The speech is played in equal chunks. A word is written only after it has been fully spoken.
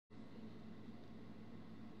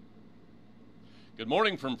Good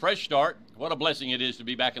morning from Fresh Start. What a blessing it is to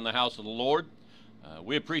be back in the house of the Lord.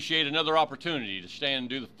 We appreciate another opportunity to stand and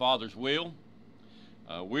do the Father's will.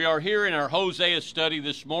 We are here in our Hosea study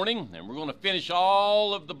this morning, and we're going to finish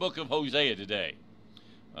all of the book of Hosea today.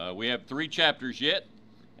 We have 3 chapters yet,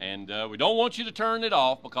 and we don't want you to turn it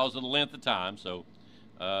off because of the length of time.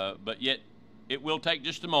 But yet it will take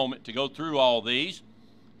just a moment to go through all these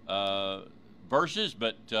verses,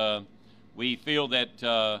 but we feel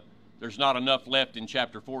that there's not enough left in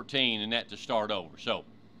chapter 14 and that to start over. So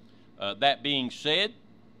that being said,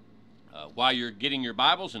 while you're getting your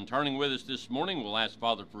Bibles and turning with us this morning, we'll ask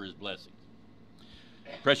Father for his blessings.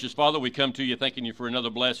 Precious Father, we come to you thanking you for another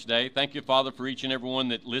blessed day. Thank you, Father, for each and every one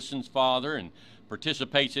that listens, Father, and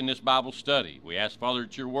participates in this Bible study. We ask, Father,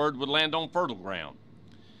 that your word would land on fertile ground.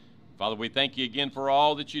 Father, we thank you again for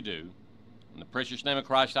all that you do. In the precious name of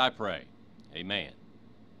Christ I pray. Amen.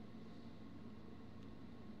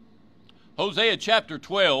 Hosea chapter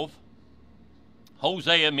 12,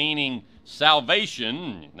 Hosea meaning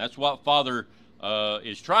salvation. That's what Father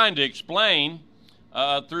is trying to explain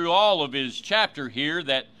through all of his chapter here,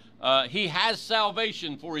 that he has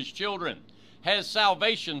salvation for his children, has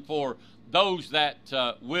salvation for those that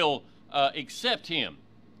will accept him.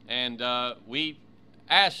 And we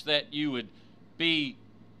ask that you would be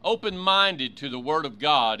open-minded to the Word of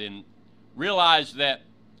God and realize that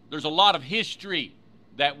there's a lot of history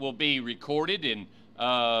that will be recorded and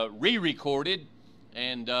re-recorded,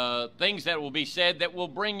 and things that will be said that will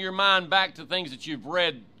bring your mind back to things that you've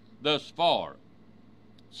read thus far.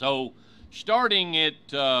 So starting at,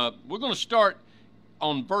 we're going to start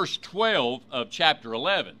on verse 12 of chapter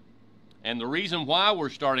 11. And the reason why we're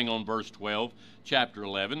starting on verse 12, chapter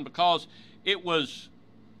 11, because it was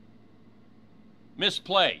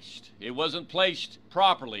misplaced. It wasn't placed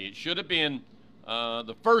properly. It should have been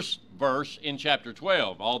the first verse in chapter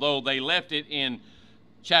 12, although they left it in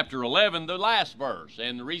chapter 11, the last verse.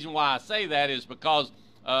 And the reason why I say that is because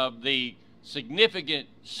of the significant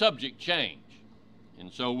subject change.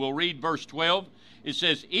 And so we'll read verse 12. It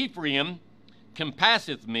says, Ephraim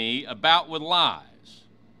compasseth me about with lies,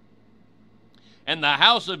 and the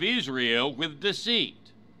house of Israel with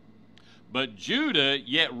deceit. But Judah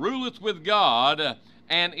yet ruleth with God,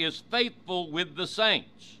 and is faithful with the saints.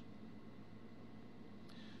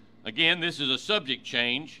 Again, this is a subject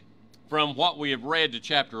change from what we have read to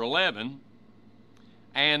chapter 11.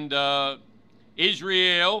 And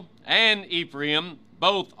Israel and Ephraim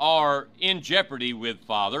both are in jeopardy with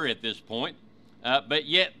Father at this point. But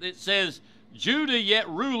yet it says, Judah yet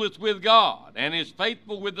ruleth with God, and is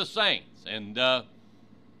faithful with the saints. And there's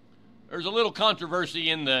a little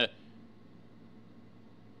controversy in the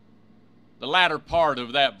latter part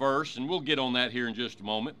of that verse, and we'll get on that here in just a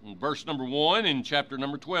moment. In verse number 1 in chapter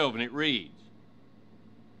number 12, and it reads,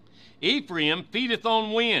 Ephraim feedeth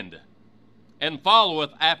on wind, and followeth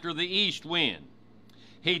after the east wind.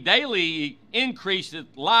 He daily increaseth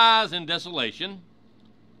lies and desolation,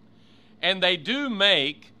 and they do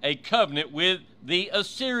make a covenant with the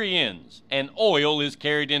Assyrians, and oil is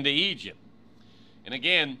carried into Egypt. And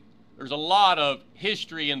again, there's a lot of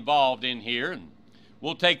history involved in here, and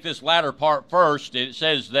we'll take this latter part first. It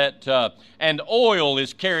says that, and oil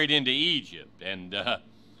is carried into Egypt. And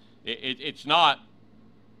it's not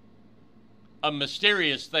a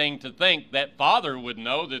mysterious thing to think that Father would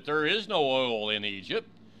know that there is no oil in Egypt,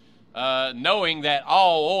 knowing that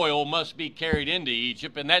all oil must be carried into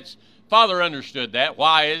Egypt. And that's, Father understood that.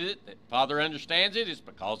 Why is it that Father understands it? It's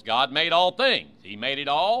because God made all things. He made it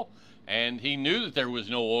all, and he knew that there was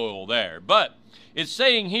no oil there. But it's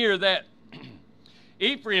saying here that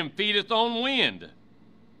Ephraim feedeth on wind,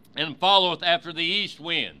 and followeth after the east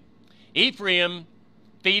wind. Ephraim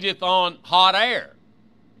feedeth on hot air.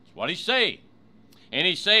 That's what he's saying. And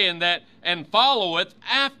he's saying that, and followeth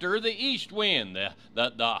after the east wind,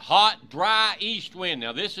 the hot, dry east wind.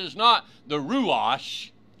 Now, this is not the Ruach,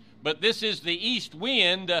 but this is the east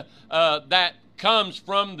wind that comes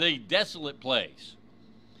from the desolate place.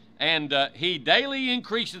 And he daily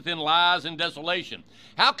increaseth in lies and desolation.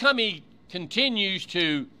 How come he continues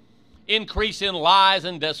to increase in lies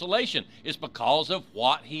and desolation? It's because of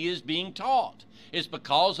what he is being taught. It's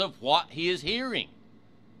because of what he is hearing.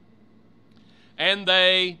 And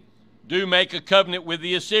they do make a covenant with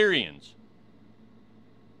the Assyrians.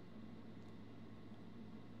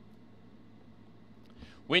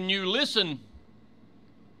 When you listen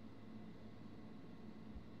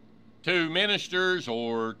to ministers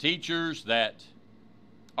or teachers that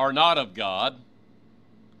are not of God,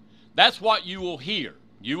 that's what you will hear.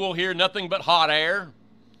 You will hear nothing but hot air,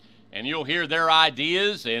 and you'll hear their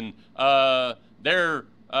ideas and their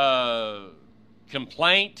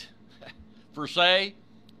complaint per se,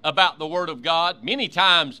 about the Word of God. Many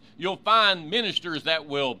times you'll find ministers that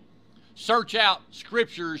will search out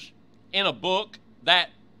scriptures in a book that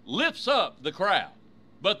lifts up the crowd,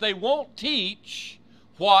 but they won't teach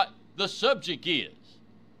what the subject is.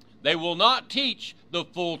 They will not teach the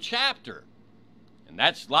full chapter. And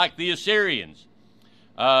that's like the Assyrians,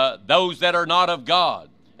 those that are not of God.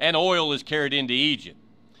 And oil is carried into Egypt.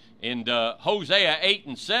 In Hosea 8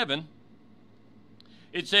 and 7,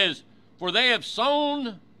 it says, "For they have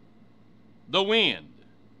sown the wind,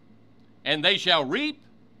 and they shall reap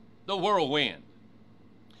the whirlwind.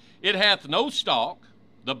 It hath no stalk,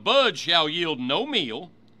 the bud shall yield no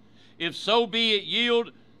meal. If so be it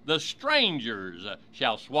yield, the strangers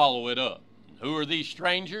shall swallow it up." Who are these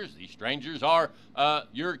strangers? These strangers are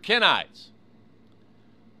your Kenites.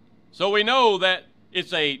 So we know that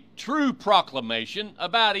it's a true proclamation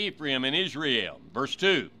about Ephraim and Israel. Verse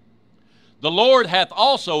 2, "The Lord hath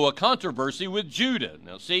also a controversy with Judah."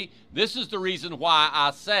 Now see, this is the reason why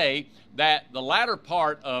I say that the latter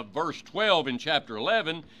part of verse 12 in chapter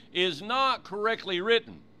 11 is not correctly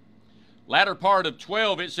written. Latter part of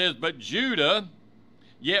 12, it says, "But Judah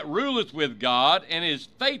yet ruleth with God, and is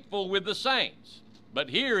faithful with the saints." But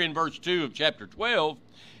here in verse 2 of chapter 12,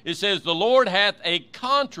 it says, "The Lord hath a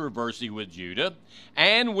controversy with Judah,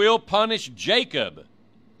 and will punish Jacob."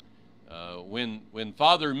 When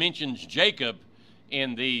Father mentions Jacob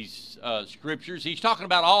in these scriptures, he's talking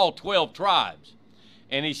about all 12 tribes.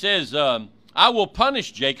 And he says, "I will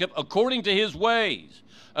punish Jacob according to his ways.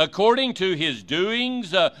 According to his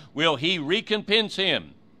doings will he recompense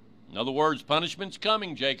him." In other words, punishment's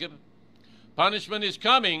coming, Jacob. Punishment is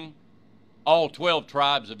coming, all 12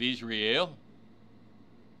 tribes of Israel.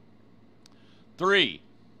 3,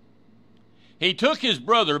 "He took his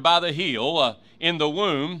brother by the heel in the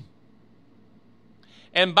womb,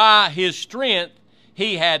 and by his strength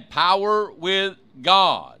he had power with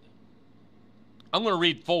God." I'm going to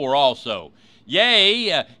read 4 also.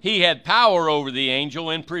 "Yea, he had power over the angel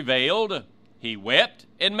and prevailed. He wept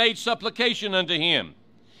and made supplication unto him.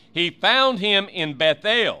 He found him in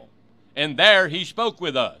Bethel, and there he spoke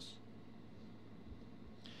with us."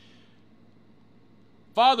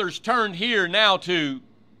 Father's turned here now to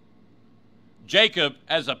Jacob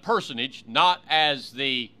as a personage, not as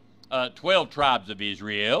the 12 tribes of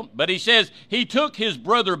Israel. But he says, "He took his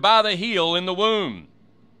brother by the heel in the womb,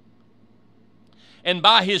 and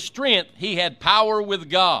by his strength he had power with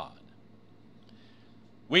God."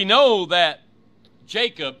 We know that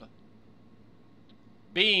Jacob,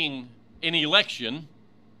 being an election,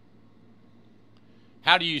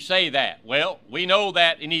 how do you say that? Well, we know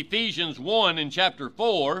that in Ephesians 1 in chapter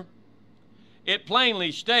 4, it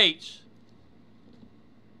plainly states,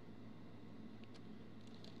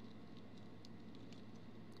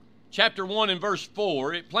 chapter 1 and verse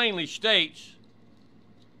 4, it plainly states,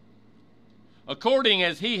 "According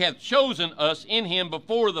as he hath chosen us in him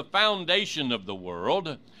before the foundation of the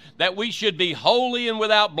world, that we should be holy and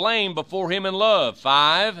without blame before him in love."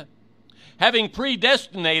 5, "Having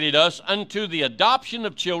predestinated us unto the adoption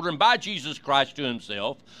of children by Jesus Christ to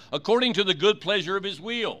himself, according to the good pleasure of his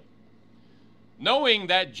will." Knowing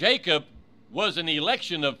that Jacob was an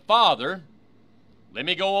election of Father, let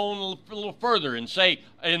me go on a little further and say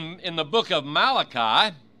in the book of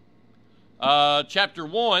Malachi, chapter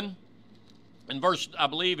 1, and verse, I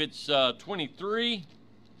believe it's 23.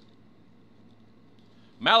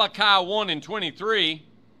 Malachi 1 and 23.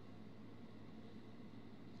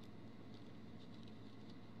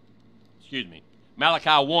 Excuse me.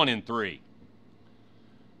 Malachi 1 and 3.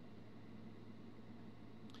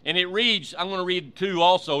 And it reads, I'm going to read 2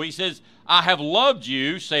 also. He says, "I have loved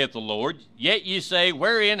you, saith the Lord, yet ye say,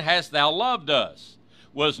 wherein hast thou loved us?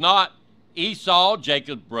 Was not Esau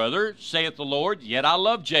Jacob's brother, saith the Lord, yet I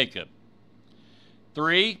loved Jacob."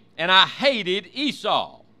 3, "And I hated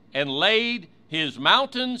Esau, and laid his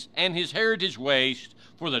mountains and his heritage waste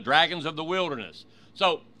for the dragons of the wilderness."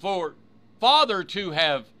 So for Father to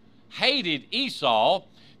have hated Esau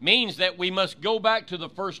means that we must go back to the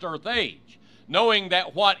first earth age, knowing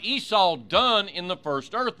that what Esau done in the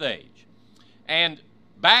first earth age. And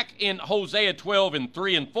back in Hosea 12 and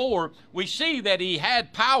 3 and 4, we see that he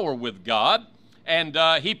had power with God,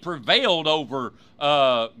 and he prevailed over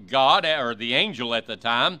God, or the angel at the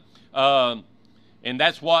time. And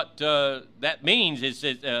that's what that means, is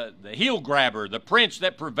the heel grabber, the prince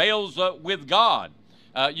that prevails with God.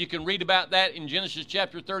 You can read about that in Genesis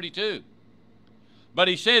chapter 32. But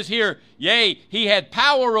he says here, "Yea, he had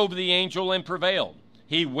power over the angel and prevailed.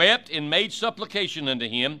 He wept and made supplication unto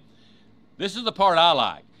him." This is the part I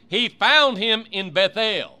like. "He found him in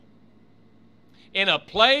Bethel," in a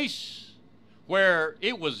place where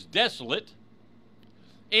it was desolate,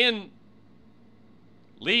 in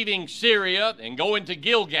leaving Syria and going to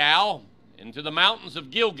Gilgal, into the mountains of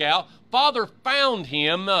Gilgal, Father found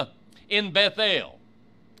him in Bethel.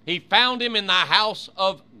 He found him in the house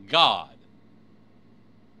of God.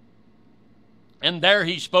 And there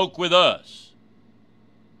he spoke with us.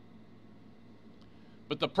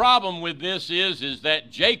 But the problem with this is that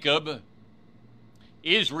Jacob,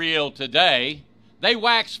 Israel today, they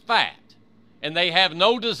wax fat. And they have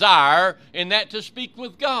no desire in that to speak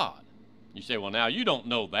with God. You say, well, now you don't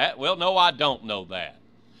know that. Well, no, I don't know that.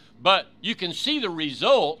 But you can see the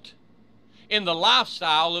result in the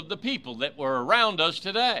lifestyle of the people that were around us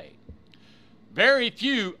today. Very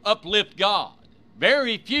few uplift God.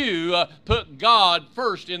 Very few put God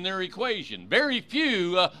first in their equation. Very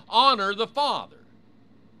few honor the Father.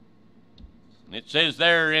 And it says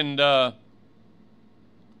there in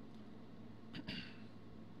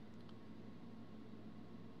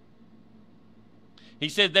he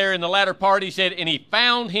said there in the latter part, he said, and he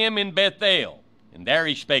found him in Bethel, and there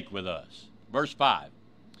he spake with us. Verse 5.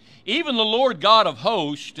 Even the Lord God of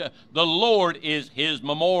hosts, the Lord is his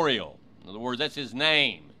memorial. In other words, that's his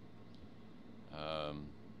name.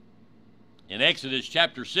 In Exodus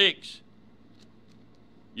chapter 6,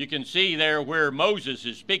 you can see there where Moses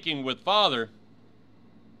is speaking with Father.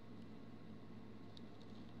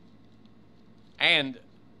 And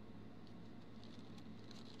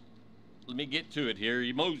let me get to it here.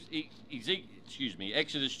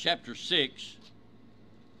 Exodus chapter 6.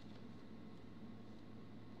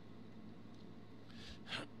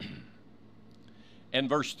 And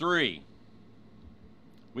verse 3.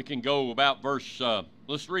 We can go about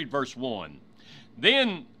let's read verse 1.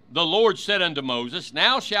 Then the Lord said unto Moses,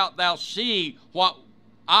 now shalt thou see what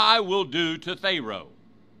I will do to Pharaoh.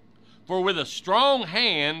 For with a strong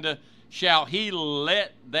hand shall he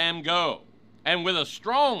let them go, and with a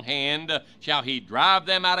strong hand shall he drive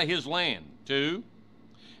them out of his land. 2.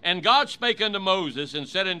 And God spake unto Moses, and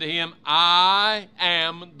said unto him, I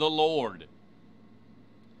am the Lord.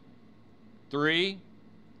 3.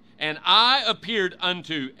 And I appeared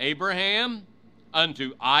unto Abraham,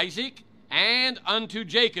 unto Isaac, and unto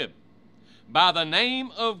Jacob, by the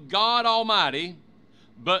name of God Almighty,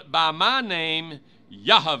 but by my name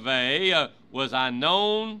Yahweh was I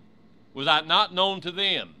not known to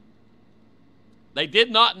them. They did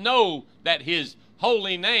not know that his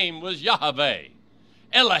holy name was Yahweh,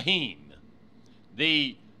 Elohim,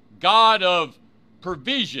 the God of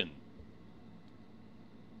provision.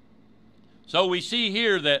 So we see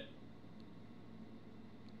here that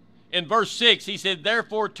in verse 6, he said,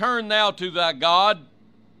 therefore turn thou to thy God.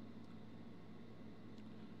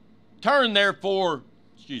 Therefore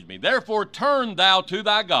turn thou to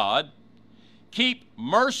thy God. Keep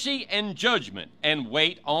mercy and judgment, and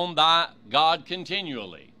wait on thy God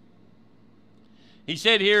continually. He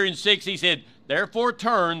said here in 6, he said, therefore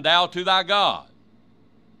turn thou to thy God.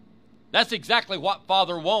 That's exactly what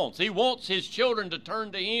Father wants. He wants his children to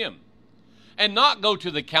turn to him and not go to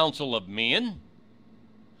the counsel of men,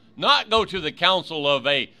 not go to the counsel of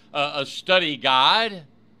a study guide,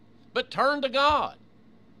 but turn to God.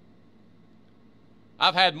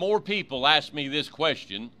 I've had more people ask me this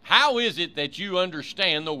question: how is it that you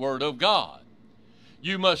understand the Word of God?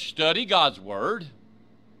 You must study God's Word.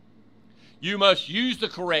 You must use the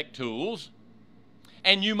correct tools.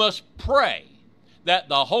 And you must pray that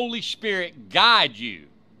the Holy Spirit guide you.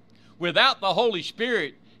 Without the Holy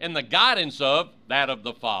Spirit and the guidance of that of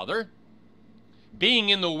the Father, being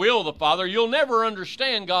in the will of the Father, you'll never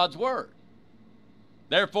understand God's Word.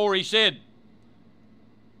 Therefore, he said,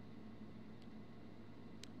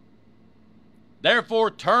 therefore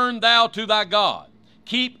turn thou to thy God.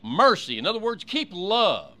 Keep mercy. In other words, keep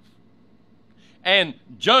love. And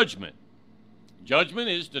judgment. Judgment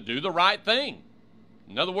is to do the right thing.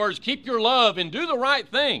 In other words, keep your love and do the right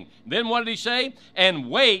thing. Then what did he say? And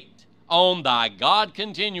wait on thy God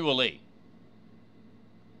continually.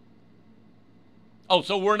 Oh,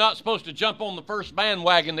 so we're not supposed to jump on the first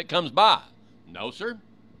bandwagon that comes by? No, sir.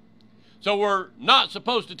 So we're not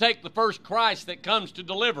supposed to take the first Christ that comes to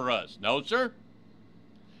deliver us? No, sir.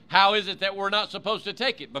 How is it that we're not supposed to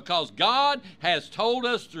take it? Because God has told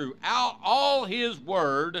us throughout all his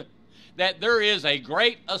word that there is a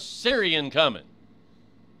great Assyrian coming.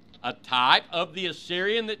 A type of the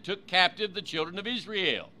Assyrian that took captive the children of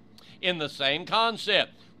Israel. In the same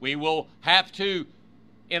concept, we will have to,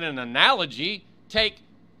 in an analogy, take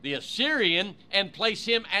the Assyrian and place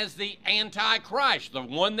him as the Antichrist, the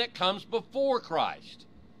one that comes before Christ.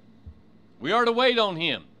 We are to wait on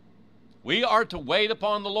him. We are to wait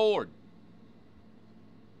upon the Lord.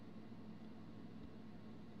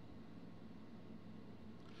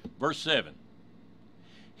 Verse 7.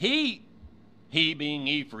 he being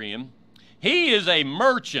Ephraim, he is a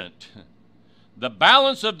merchant. The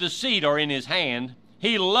balance of deceit are in his hand.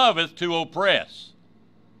 He loveth to oppress.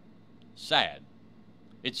 Sad.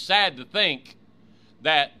 It's sad to think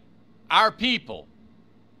that our people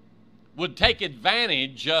would take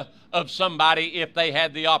advantage of somebody if they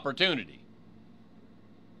had the opportunity.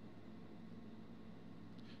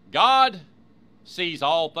 God sees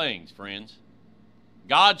all things, friends.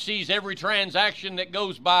 God sees every transaction that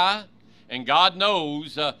goes by, and God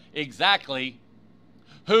knows exactly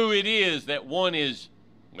who it is that one is,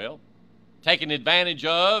 well, taken advantage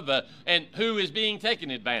of, and who is being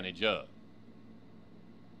taken advantage of.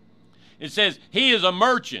 It says, he is a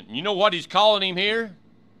merchant. You know what he's calling him here?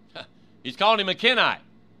 He's calling him a Kenite.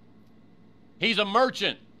 He's a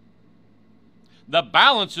merchant. The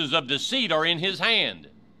balances of deceit are in his hand.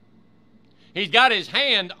 He's got his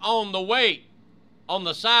hand on the weight, on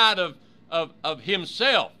the side of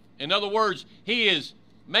himself. In other words, he is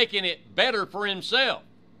making it better for himself.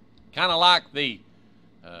 Kind of like the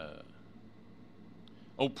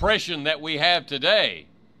oppression that we have today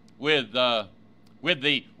with the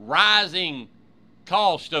rising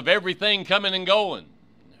cost of everything coming and going.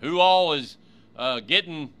 Who all is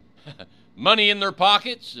getting money in their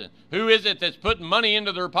pockets? Who is it that's putting money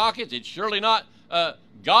into their pockets? It's surely not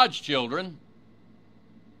God's children.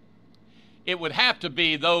 It would have to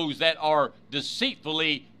be those that are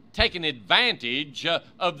deceitfully taking advantage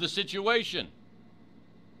of the situation.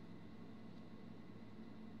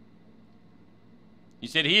 He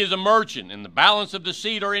said, he is a merchant, and the balance of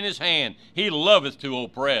deceit are in his hand. He loveth to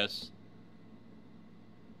oppress.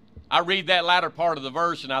 I read that latter part of the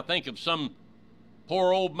verse, and I think of some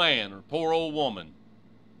poor old man or poor old woman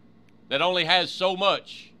that only has so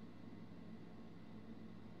much.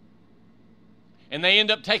 And they end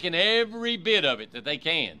up taking every bit of it that they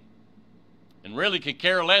can, and really could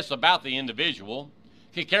care less about the individual,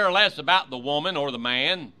 could care less about the woman or the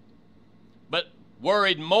man, but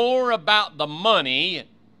worried more about the money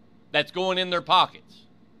that's going in their pockets.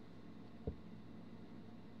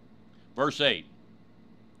 Verse 8.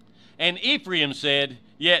 And Ephraim said,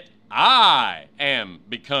 yet I am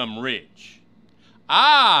become rich.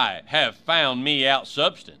 I have found me out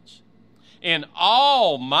substance. In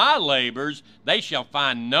all my labors they shall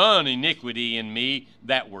find none iniquity in me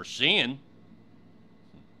that were sin.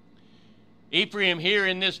 Ephraim here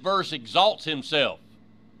in this verse exalts himself.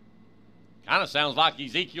 Kind of sounds like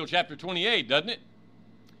Ezekiel chapter 28, doesn't it?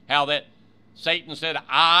 How that Satan said,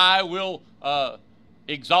 I will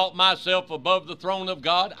exalt myself above the throne of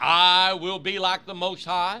God. I will be like the Most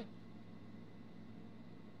High.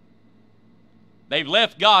 They've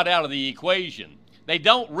left God out of the equation. They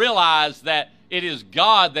don't realize that it is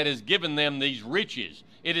God that has given them these riches.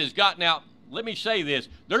 It is God. Now, let me say this.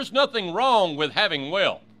 There's nothing wrong with having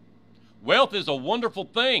wealth. Wealth is a wonderful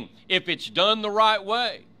thing if it's done the right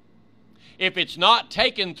way. If it's not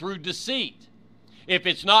taken through deceit, if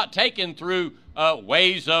it's not taken through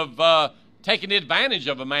ways of taking advantage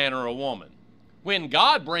of a man or a woman. When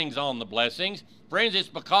God brings on the blessings, friends, it's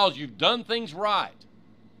because you've done things right.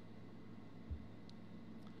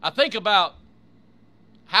 I think about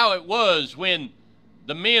how it was when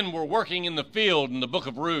the men were working in the field in the book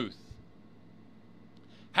of Ruth.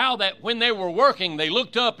 How that when they were working, they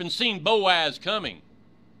looked up and seen Boaz coming.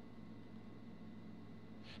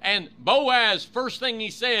 And Boaz, first thing he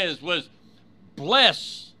says was,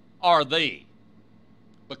 blessed are thee,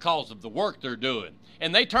 because of the work they're doing.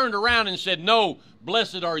 And they turned around and said, no,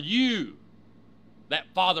 blessed are you that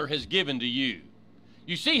Father has given to you.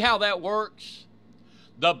 You see how that works?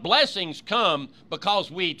 The blessings come because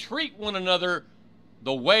we treat one another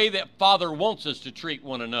the way that Father wants us to treat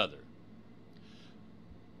one another.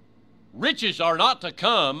 Riches are not to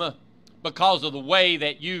come because of the way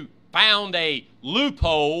that you found a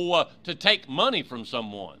loophole to take money from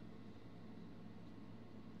someone.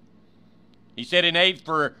 He said in 8,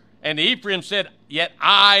 and Ephraim said, yet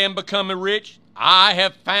I am become rich. I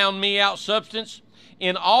have found me out substance.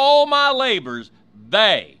 In all my labors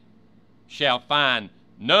they shall find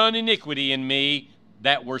none iniquity in me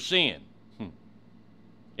that were sin.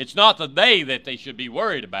 It's not the they that they should be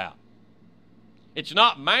worried about. It's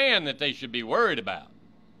not man that they should be worried about.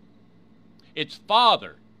 It's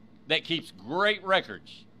Father that keeps great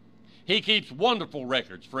records. He keeps wonderful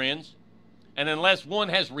records, friends. And unless one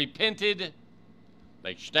has repented,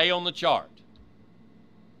 they stay on the chart.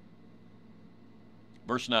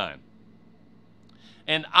 Verse 9.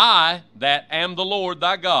 And I, that am the Lord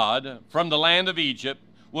thy God, from the land of Egypt,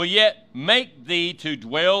 will yet make thee to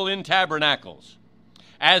dwell in tabernacles,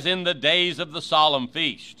 as in the days of the solemn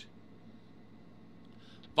feast.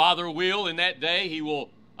 Father will, in that day, he will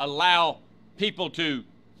allow people to,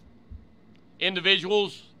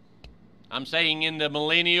 individuals, I'm saying in the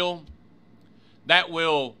millennial, that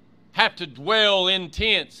will have to dwell in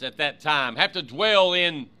tents at that time, have to dwell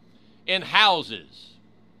in houses.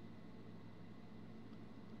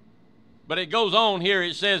 But it goes on here,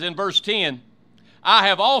 it says in verse 10, I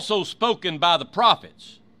have also spoken by the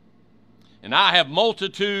prophets, and I have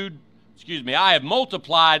multiplied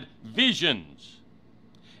visions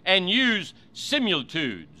and used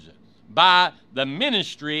similitudes by the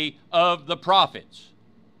ministry of the prophets.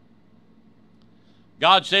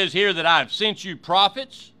 God says here that I've sent you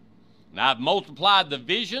prophets, and I've multiplied the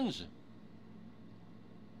visions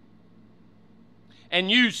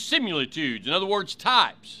and used similitudes, in other words,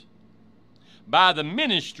 types, by the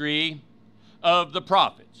ministry of the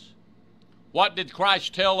prophets. What did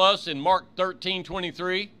Christ tell us in Mark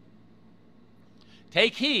 13:23?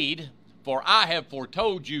 Take heed, for I have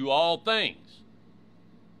foretold you all things.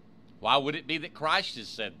 Why would it be that Christ has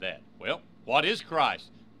said that? Well, what is Christ?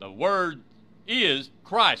 The Word is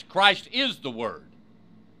Christ. Christ is the Word.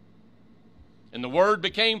 And the Word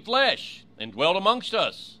became flesh and dwelt amongst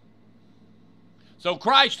us. So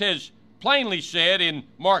Christ has plainly said in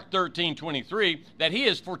Mark 13:23 that he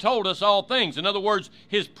has foretold us all things. In other words,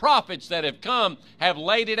 his prophets that have come have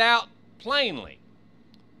laid it out plainly.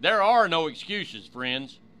 There are no excuses,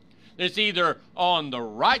 friends. It's either on the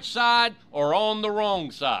right side or on the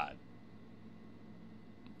wrong side.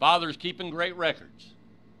 Father's keeping great records.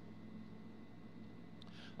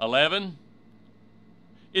 11.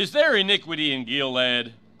 Is there iniquity in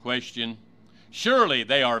Gilead? Question. Surely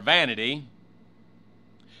they are vanity.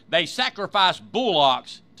 They sacrifice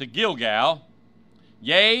bullocks to Gilgal.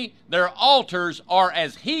 Yea, their altars are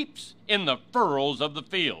as heaps in the furrows of the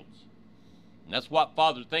fields. And that's what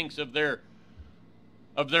Father thinks of their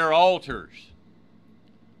altars.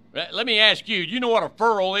 Let me ask you, do you know what a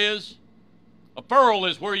furrow is? A furrow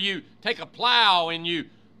is where you take a plow and you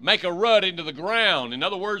make a rut into the ground. In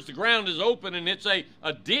other words, the ground is open and it's a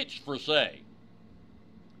ditch, for say.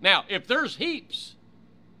 Now, if there's heaps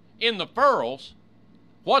in the furrows,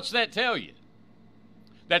 what's that tell you?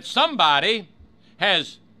 That somebody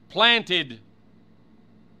has planted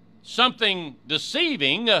something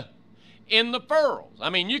deceiving in the furrows. I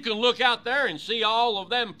mean, you can look out there and see all of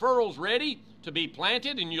them furrows ready to be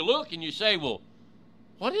planted, and you look and you say, well,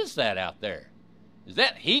 what is that out there? Is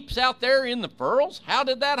that heaps out there in the furrows? How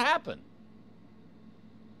did that happen?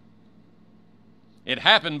 It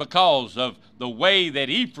happened because of the way that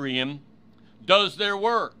Ephraim does their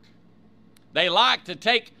work. They like to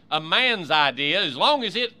take a man's idea. As long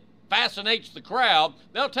as it fascinates the crowd,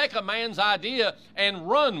 they'll take a man's idea and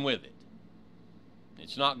run with it.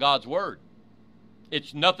 It's not God's word.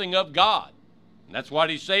 It's nothing of God. And that's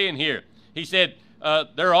what he's saying here. He said,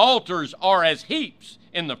 their altars are as heaps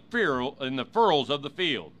in the furrows of the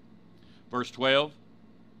field. Verse 12.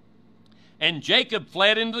 And Jacob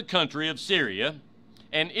fled into the country of Syria,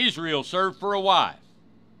 and Israel served for a wife.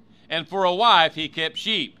 And for a wife he kept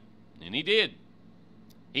sheep. And he did.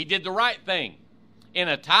 He did the right thing. In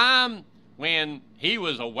a time when he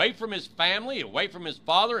was away from his family, away from his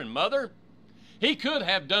father and mother, he could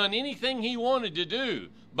have done anything he wanted to do.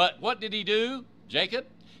 But what did he do, Jacob?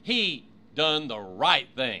 He done the right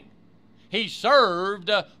thing. He served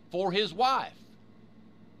for his wife.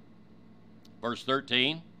 Verse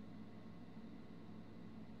 13.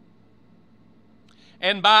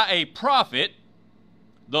 And by a prophet,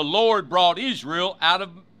 the Lord brought Israel out of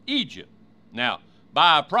Egypt. Now,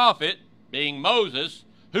 by a prophet, being Moses,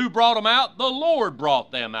 who brought them out? The Lord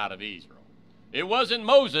brought them out of Israel. It wasn't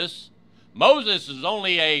Moses. Moses is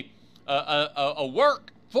only a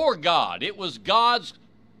work for God. It was God's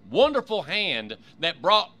wonderful hand that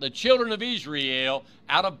brought the children of Israel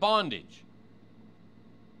out of bondage.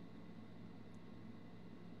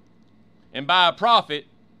 And by a prophet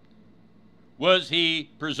was he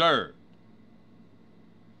preserved.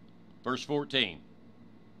 Verse 14.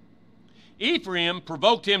 Ephraim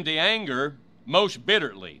provoked him to anger most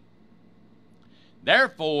bitterly.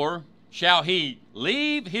 Therefore shall he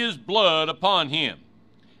leave his blood upon him,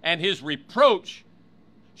 and his reproach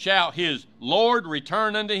shall his Lord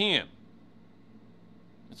return unto him.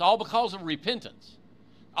 It's all because of repentance.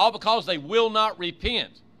 All because they will not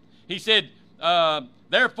repent. He said,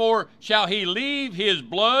 therefore shall he leave his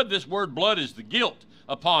blood. This word blood is the guilt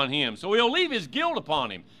upon him. So he'll leave his guilt upon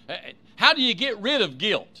him. How do you get rid of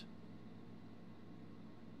guilt?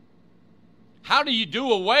 How do you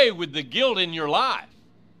do away with the guilt in your life?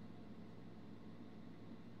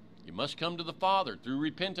 You must come to the Father through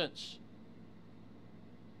repentance.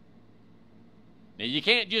 Now, you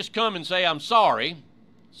can't just come and say, I'm sorry.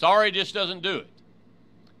 Sorry just doesn't do it.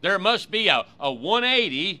 There must be a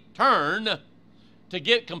 180 turn to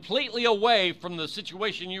get completely away from the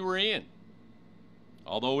situation you were in.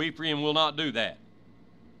 Although Ephraim will not do that.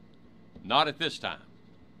 Not at this time.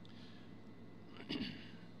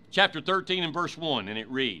 Chapter 13 and verse 1, and it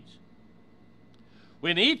reads,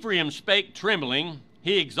 When Ephraim spake trembling,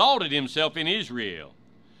 he exalted himself in Israel.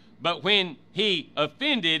 But when he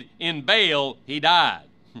offended in Baal, he died.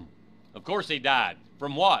 Of course he died.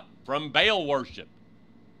 From what? From Baal worship.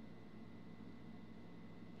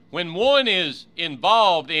 When one is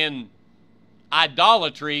involved in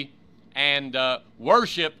idolatry and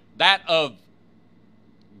worship that of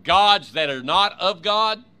gods that are not of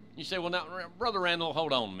God, you say, well, now, Brother Randall,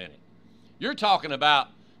 hold on a minute. You're talking about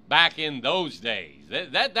back in those days.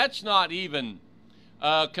 That's not even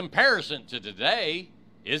a comparison to today,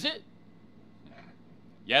 is it?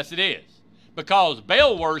 Yes, it is. Because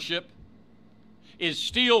Baal worship is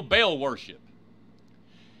still Baal worship.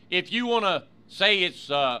 If you want to say it's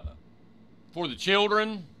for the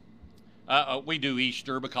children, we do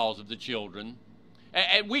Easter because of the children.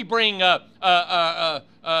 And we bring a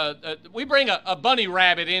bunny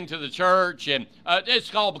rabbit into the church, and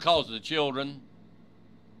it's all because of the children.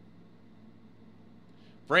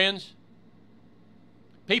 Friends,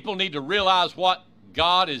 people need to realize what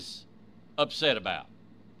God is upset about.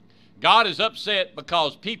 God is upset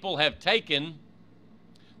because people have taken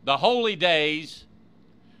the holy days,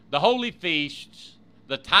 the holy feasts,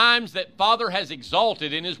 the times that Father has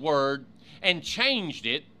exalted in His Word, and changed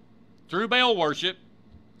it through Baal worship,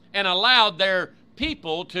 and allowed their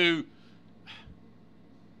people to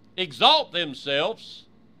exalt themselves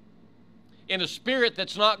in a spirit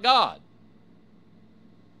that's not God.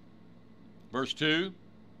 Verse 2,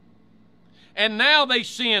 And now they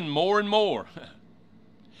sin more and more,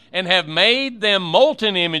 and have made them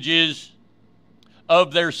molten images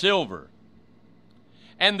of their silver,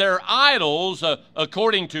 and their idols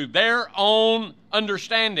according to their own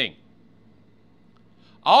understanding.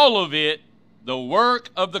 All of it the work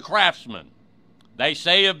of the craftsman. They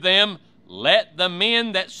say of them, Let the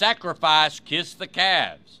men that sacrifice kiss the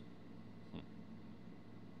calves.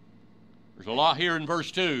 There's a lot here in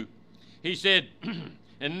verse 2. He said,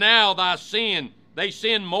 And now they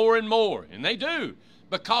sin more and more. And they do,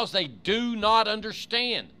 because they do not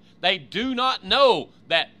understand. They do not know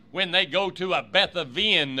that when they go to a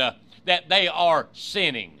Beth-Aven, that they are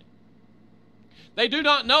sinning. They do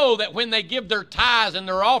not know that when they give their tithes and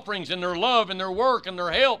their offerings and their love and their work and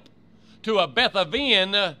their help to a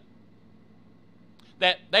Beth-Aven, that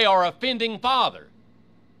they are offending Father.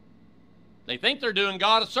 They think they're doing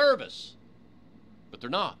God a service, but they're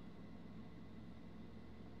not.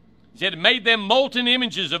 He said, made them molten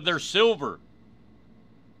images of their silver,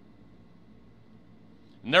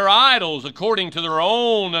 and their idols according to their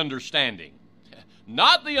own understanding.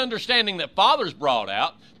 Not the understanding that Father's brought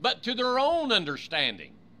out, but to their own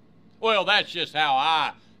understanding. Well, that's just how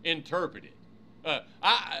I interpret it.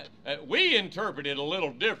 We interpret it a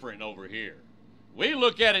little different over here. We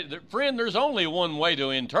look at it, friend, there's only one way to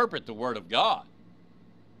interpret the Word of God.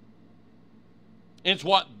 It's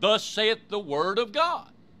what thus saith the Word of God.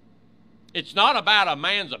 It's not about a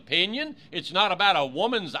man's opinion. It's not about a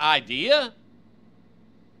woman's idea.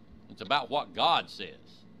 It's about what God says.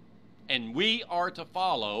 And we are to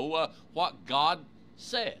follow what God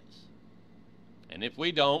says. And if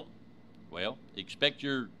we don't, well, expect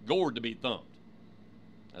your gourd to be thumped.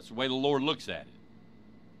 That's the way the Lord looks at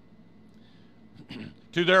it.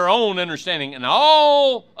 To their own understanding, and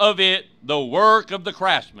all of it the work of the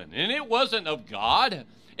craftsman. And it wasn't of God.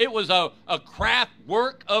 It was a craft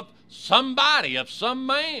work of somebody, of some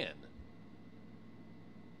man.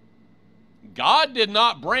 God did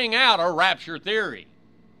not bring out a rapture theory.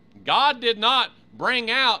 God did not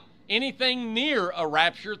bring out anything near a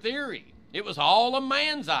rapture theory. It was all a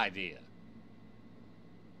man's idea.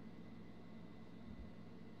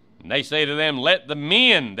 And they say to them, Let the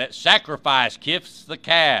men that sacrifice kiss the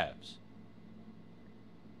calves.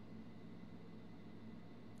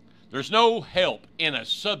 There's no help in a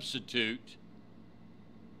substitute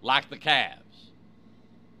like the calves.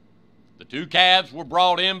 The two calves were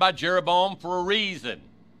brought in by Jeroboam for a reason.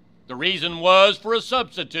 The reason was for a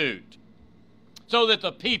substitute, so that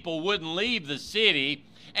the people wouldn't leave the city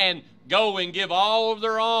and go and give all of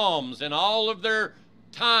their alms and all of their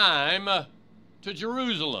time to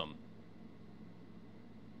Jerusalem.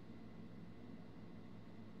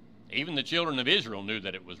 Even the children of Israel knew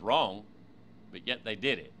that it was wrong, but yet they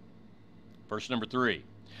did it. Verse number 3.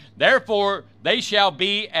 Therefore they shall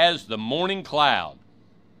be as the morning cloud,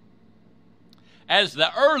 as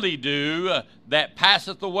the early dew that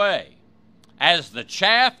passeth away, as the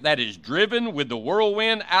chaff that is driven with the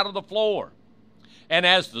whirlwind out of the floor, and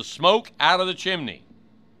as the smoke out of the chimney.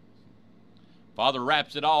 Father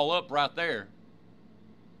wraps it all up right there.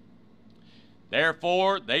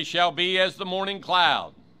 Therefore they shall be as the morning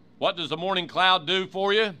cloud. What does the morning cloud do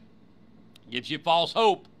for you? Gives you false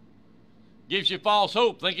hope. Gives you false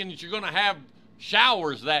hope, thinking that you're going to have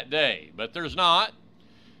showers that day, but there's not.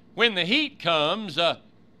 When the heat comes,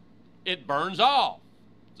 it burns off.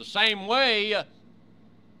 It's the same way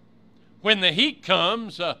when the heat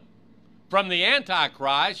comes from the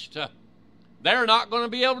Antichrist, they're not going to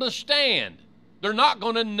be able to stand. They're not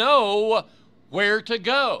going to know where to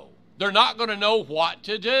go. They're not going to know what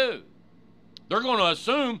to do. They're going to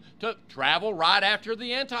assume to travel right after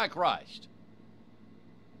the Antichrist.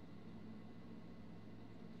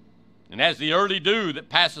 And as the early dew that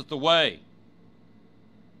passeth away,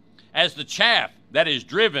 as the chaff that is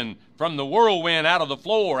driven from the whirlwind out of the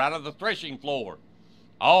floor, out of the threshing floor,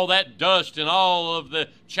 all that dust and all of the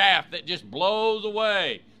chaff that just blows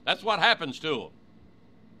away, that's what happens to them.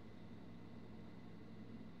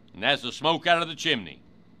 And as the smoke out of the chimney.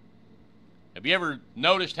 Have you ever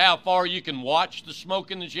noticed how far you can watch the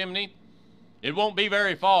smoke in the chimney? It won't be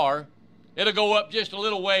very far. It'll go up just a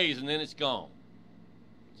little ways and then it's gone.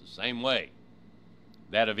 It's the same way,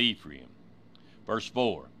 that of Ephraim. Verse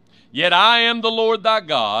 4. Yet I am the Lord thy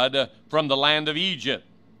God from the land of Egypt,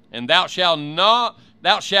 and thou shalt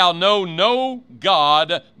know no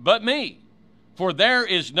God but me, for there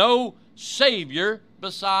is no Savior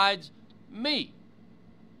besides me.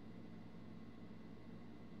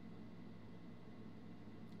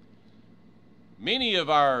 Many of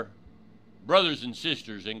our brothers and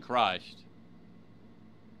sisters in Christ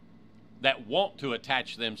that want to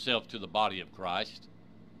attach themselves to the body of Christ,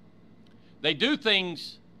 they do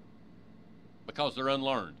things because they're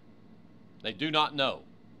unlearned. They do not know.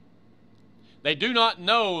 They do not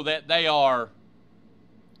know that they are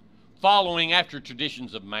following after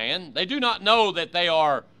traditions of man. They do not know that they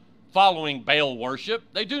are following Baal worship.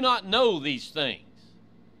 They do not know these things.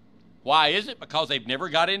 Why is it? Because they've never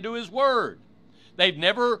got into His Word. They've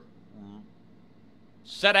never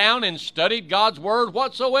sat down and studied God's Word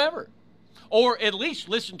whatsoever. Or at least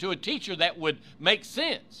listened to a teacher that would make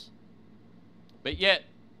sense. But yet,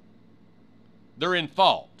 they're in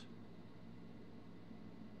fault.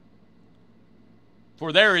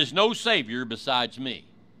 For there is no Savior besides me.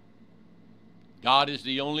 God is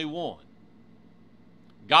the only one.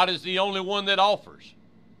 God is the only one that offers.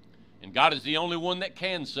 And God is the only one that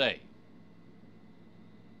can save.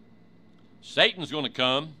 Satan's going to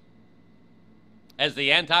come as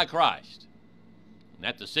the Antichrist. And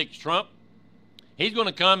at the sixth trump, he's going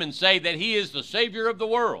to come and say that he is the Savior of the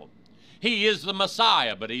world. He is the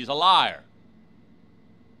Messiah, but he's a liar.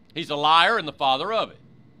 He's a liar and the father of it.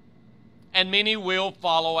 And many will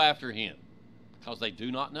follow after him because they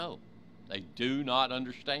do not know. They do not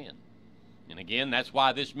understand. And again, that's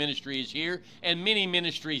why this ministry is here. And many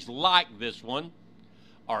ministries like this one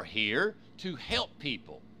are here to help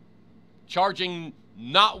people, charging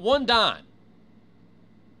not one dime,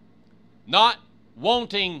 not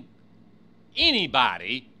wanting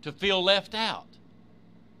anybody to feel left out,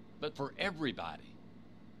 but for everybody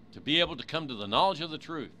to be able to come to the knowledge of the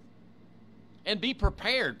truth and be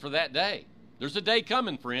prepared for that day. There's a day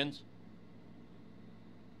coming, friends.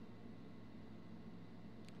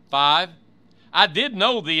 5, I did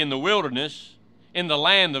know thee in the wilderness, in the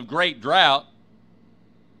land of great drought.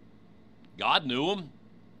 God knew them,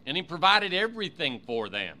 and He provided everything for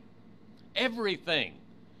them. Everything.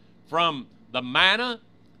 From the manna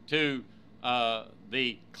to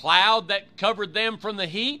the cloud that covered them from the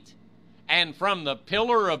heat, and from the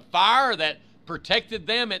pillar of fire that protected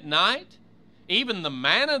them at night. Even the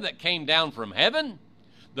manna that came down from heaven,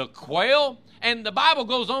 the quail. And the Bible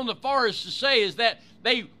goes on as far as to say is that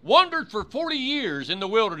they wandered for 40 years in the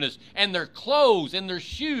wilderness, and their clothes and their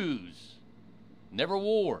shoes never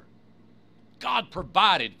wore. God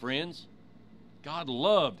provided, friends. God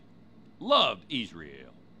loved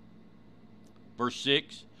Israel. Verse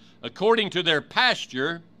 6, according to their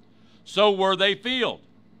pasture, so were they filled.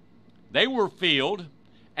 They were filled,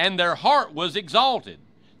 and their heart was exalted.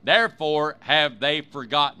 Therefore have they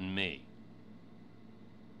forgotten me.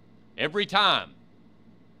 Every time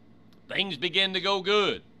things begin to go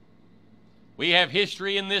good, we have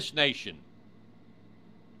history in this nation.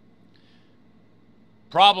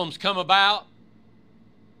 Problems come about,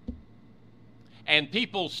 and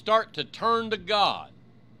people start to turn to God.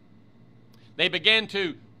 They begin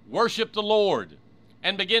to worship the Lord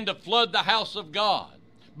and begin to flood the house of God.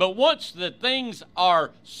 But once the things are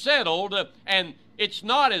settled and it's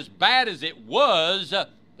not as bad as it was,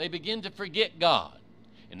 they begin to forget God.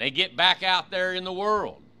 And they get back out there in the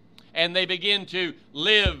world. And they begin to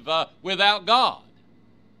live without God.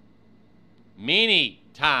 Many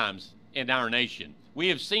times in our nation, we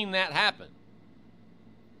have seen that happen.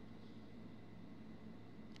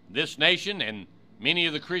 This nation and many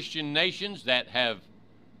of the Christian nations that have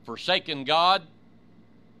forsaken God,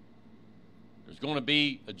 there's going to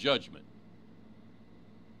be a judgment.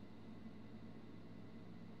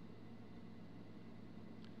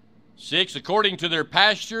 Six, according to their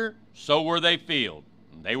pasture, so were they filled.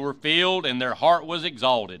 They were filled, and their heart was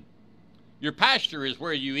exalted. Your pasture is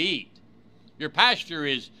where you eat. Your pasture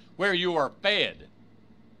is where you are fed.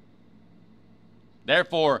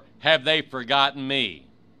 Therefore have they forgotten me.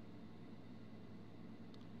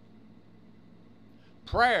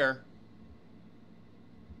 Prayer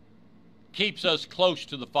keeps us close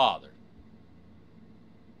to the Father.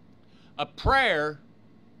 A prayer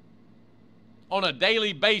on a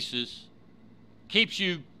daily basis keeps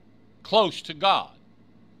you close to God.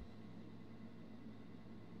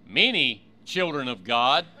 Many children of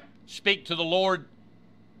God speak to the Lord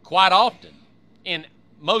quite often in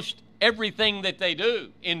most everything that they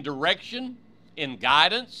do, in direction, in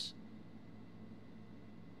guidance,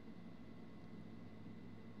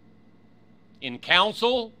 in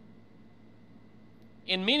counsel,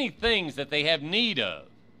 in many things that they have need of.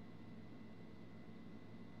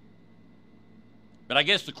 But I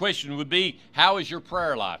guess the question would be, how is your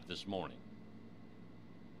prayer life this morning?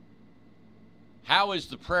 How is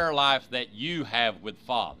the prayer life that you have with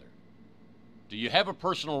Father? Do you have a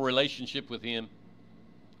personal relationship with Him?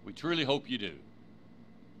 We truly hope you do.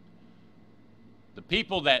 The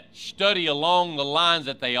people that study along the lines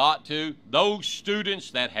that they ought to, those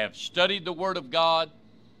students that have studied the Word of God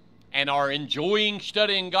and are enjoying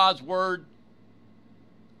studying God's Word,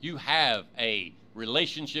 you have a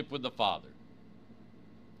relationship with the Father.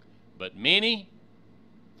 But many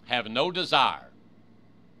have no desire.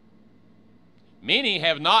 Many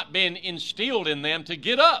have not been instilled in them to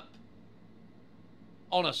get up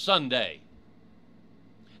on a Sunday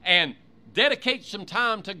and dedicate some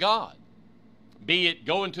time to God, be it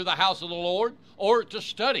going to the house of the Lord or to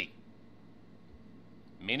study.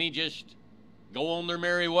 Many just go on their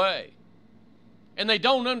merry way, and they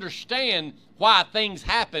don't understand why things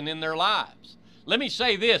happen in their lives. Let me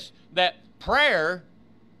say this, that prayer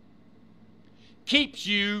keeps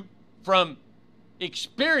you from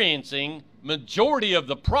experiencing majority of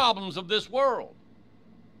the problems of this world.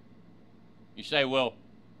 You say, well,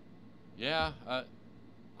 yeah,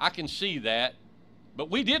 I can see that. But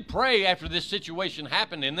we did pray after this situation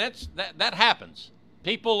happened, and that happens.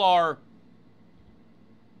 People are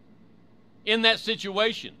in that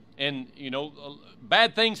situation, and,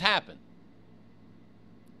 bad things happen.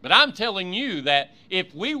 But I'm telling you that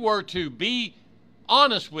if we were to be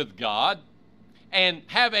honest with God and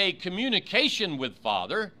have a communication with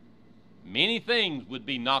Father, many things would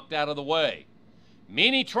be knocked out of the way.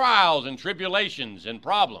 Many trials and tribulations and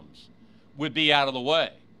problems would be out of the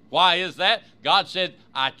way. Why is that? God said,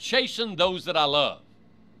 I chasten those that I love.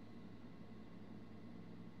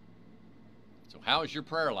 So how is your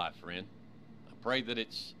prayer life, friend? I pray that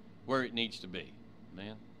it's where it needs to be.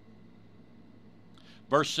 Amen.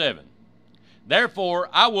 Verse 7. Therefore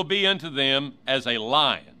I will be unto them as a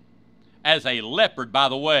lion, as a leopard by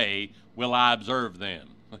the way will I observe them.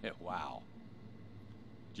 Wow.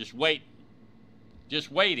 Just wait.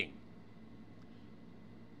 Just waiting.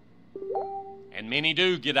 And many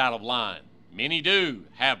do get out of line. Many do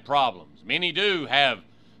have problems. Many do have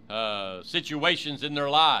situations in their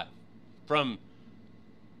life, from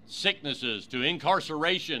sicknesses to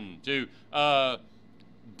incarceration to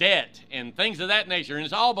debt and things of that nature. And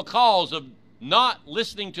it's all because of not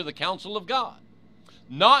listening to the counsel of God,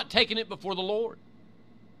 not taking it before the Lord,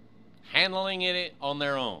 handling it on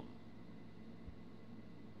their own.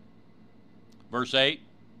 Verse 8,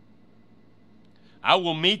 I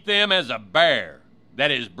will meet them as a bear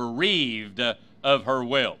that is bereaved of her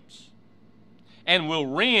whelps, and will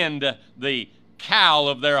rend the cowl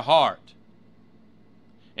of their heart.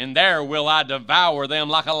 And there will I devour them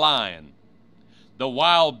like a lion. The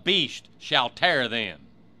wild beast shall tear them.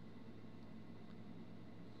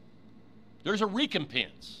 There's a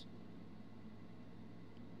recompense.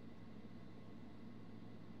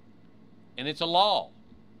 And it's a law.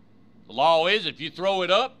 The law is if you throw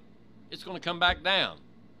it up, it's going to come back down.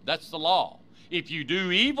 That's the law. If you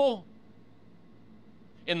do evil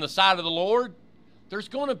in the sight of the Lord, there's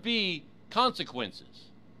going to be consequences.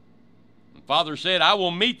 And Father said, I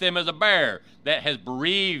will meet them as a bear that has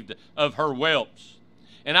bereaved of her whelps,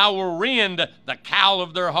 and I will rend the cowl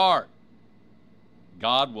of their heart.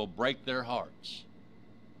 God will break their hearts.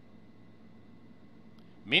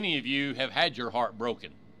 Many of you have had your heart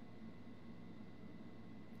broken.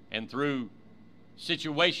 And through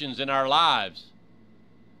situations in our lives,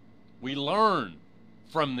 we learn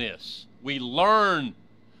from this. We learn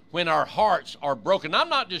when our hearts are broken. I'm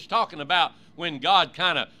not just talking about when God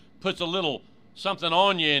kind of puts a little something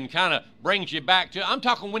on you and kind of brings you back to. I'm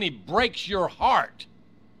talking when He breaks your heart.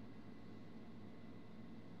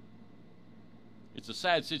 It's a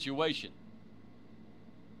sad situation.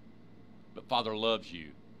 But Father loves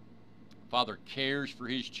you. Father cares for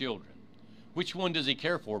His children. Which one does He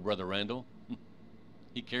care for, Brother Randall?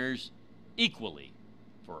 He cares equally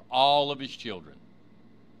for all of His children.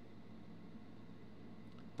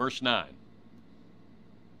 Verse 9.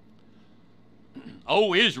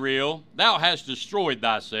 O Israel, thou hast destroyed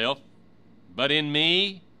thyself, but in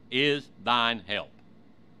me is thine help.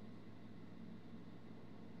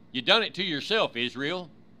 You done it to yourself, Israel.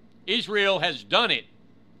 Israel has done it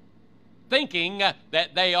thinking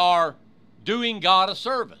that they are doing God a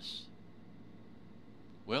service.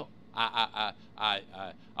 Well, I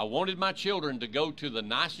wanted my children to go to the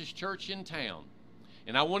nicest church in town,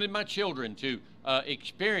 and I wanted my children to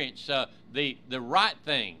experience the right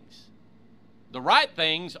things. The right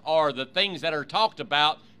things are the things that are talked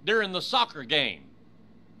about during the soccer game.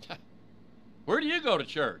 Where do you go to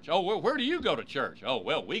church? Oh, where do you go to church? Oh,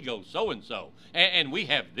 well, we go so-and-so, and we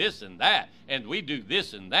have this and that, and we do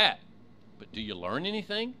this and that. But do you learn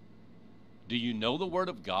anything? Do you know the Word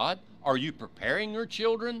of God? Are you preparing your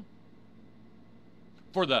children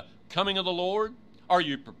for the coming of the Lord? Are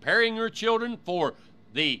you preparing your children for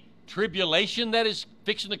the tribulation that is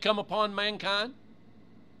fixing to come upon mankind?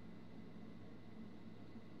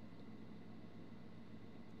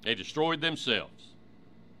 They destroyed themselves.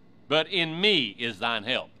 But in me is thine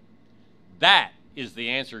help. That is the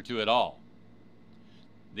answer to it all.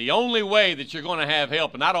 The only way that you're going to have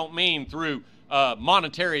help, and I don't mean through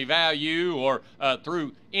monetary value or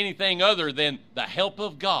through anything other than the help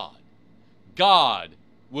of God. God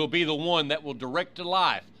will be the one that will direct the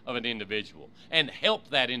life of an individual and help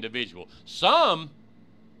that individual. Some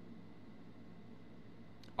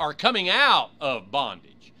are coming out of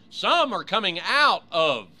bondage. Some are coming out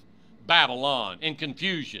of Babylon and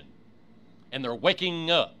confusion. And they're waking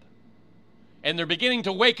up. And they're beginning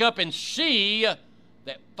to wake up and see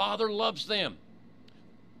that Father loves them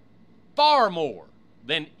far more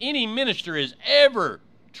than any minister has ever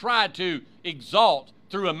tried to exalt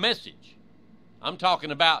through a message. I'm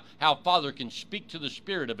talking about how Father can speak to the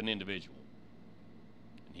spirit of an individual.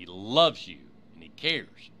 And He loves you and He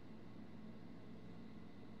cares.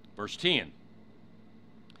 Verse 10.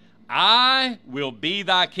 I will be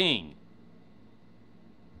thy king.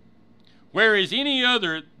 Where is any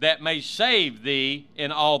other that may save thee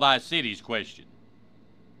in all thy cities? Question.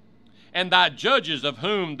 And thy judges of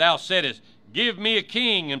whom thou saidest, give me a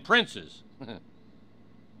king and princes.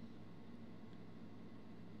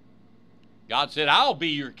 God said, I'll be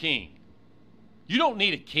your king. You don't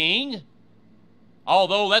need a king.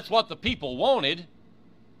 Although that's what the people wanted.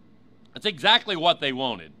 That's exactly what they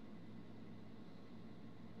wanted.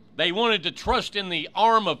 They wanted to trust in the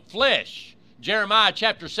arm of flesh. Jeremiah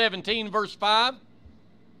chapter 17, verse 5.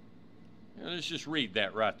 Let's just read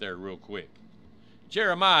that right there real quick.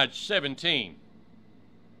 Jeremiah 17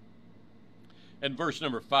 and verse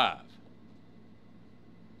number 5.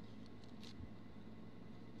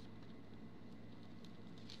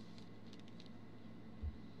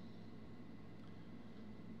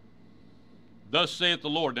 Thus saith the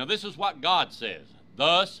Lord. Now this is what God says.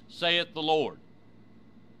 Thus saith the Lord.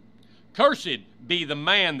 Cursed be the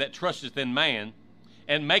man that trusteth in man,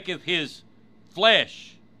 and maketh his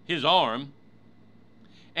flesh his arm,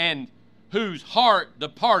 and whose heart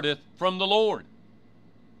departeth from the Lord.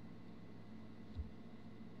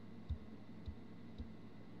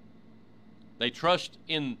 They trust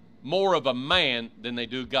in more of a man than they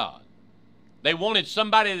do God. They wanted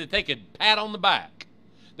somebody that they could pat on the back.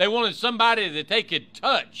 They wanted somebody that they could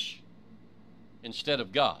touch instead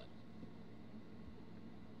of God.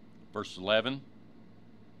 Verse 11.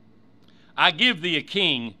 I give thee a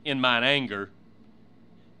king in mine anger,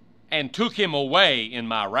 and took him away in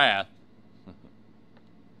my wrath.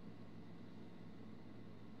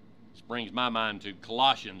 This brings my mind to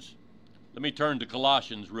Colossians. Let me turn to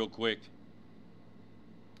Colossians real quick.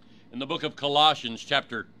 In the book of Colossians,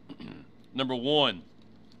 chapter number 1.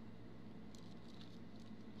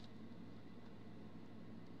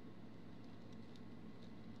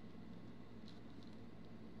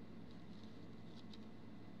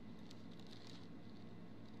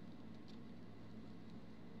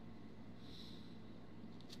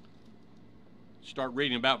 Start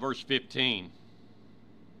reading about verse 15.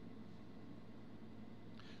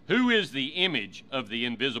 Who is the image of the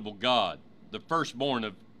invisible God, the firstborn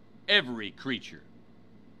of every creature?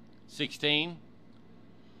 16.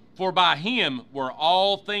 For by him were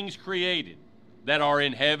all things created, that are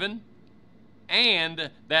in heaven and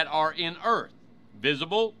that are in earth,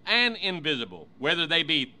 visible and invisible, whether they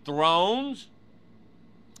be thrones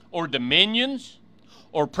or dominions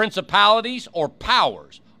or principalities or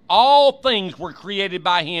powers. All things were created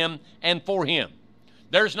by him and for him.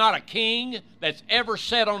 There's not a king that's ever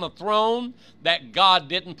sat on a throne that God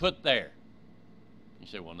didn't put there. You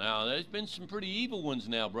say, well, now, there's been some pretty evil ones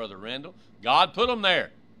now, Brother Randall. God put them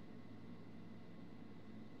there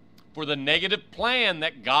for the negative plan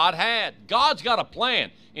that God had. God's got a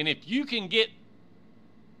plan. And if you can get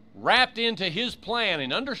wrapped into his plan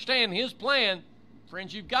and understand his plan,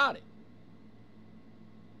 friends, you've got it.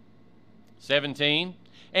 17.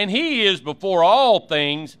 And he is before all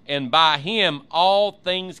things, and by him all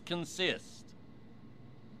things consist.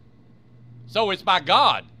 So it's by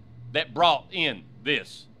God that brought in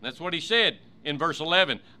this. That's what he said in verse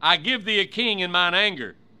 11. I give thee a king in mine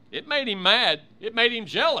anger. It made him mad. It made him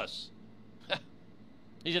jealous.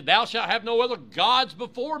 He said, thou shalt have no other gods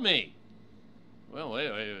before me. Well,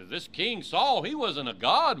 this King Saul, he wasn't a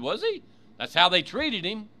god, was he? That's how they treated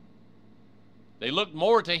him. They looked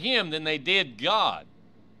more to him than they did God.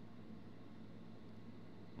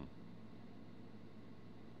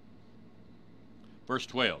 Verse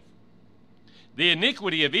 12. The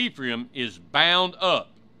iniquity of Ephraim is bound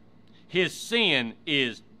up. His sin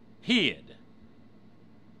is hid.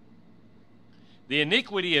 The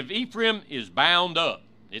iniquity of Ephraim is bound up.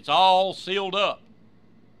 It's all sealed up.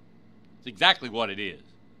 It's exactly what it is.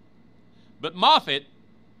 But Moffat,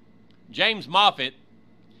 James Moffat,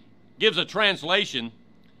 gives a translation.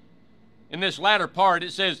 In this latter part,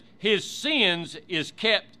 it says, his sins is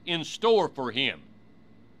kept in store for him.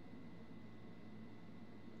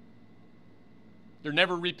 They're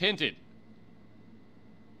never repented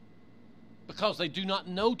because they do not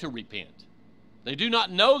know to repent. They do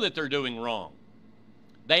not know that they're doing wrong.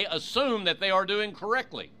 They assume that they are doing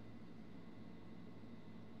correctly.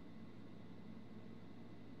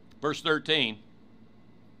 Verse 13.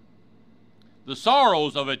 The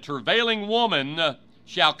sorrows of a travailing woman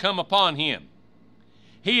shall come upon him.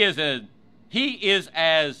 He is an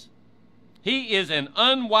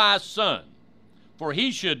unwise son, for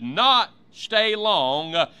he should not stay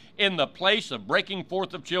long in the place of breaking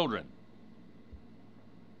forth of children.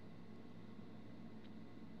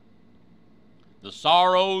 The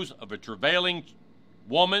sorrows of a travailing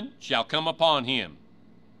woman shall come upon him.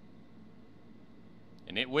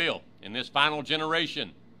 And it will in this final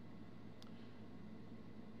generation.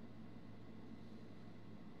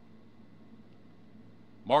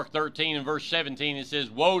 Mark 13 and verse 17, it says,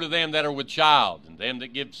 woe to them that are with child, and them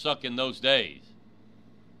that give suck in those days.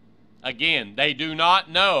 Again, they do not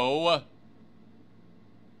know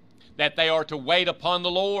that they are to wait upon the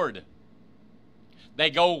Lord. They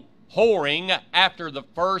go whoring after the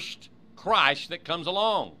first Christ that comes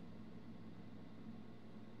along.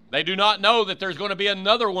 They do not know that there's going to be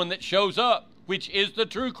another one that shows up, which is the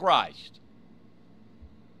true Christ.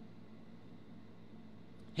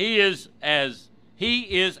 He is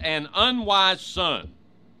an unwise son.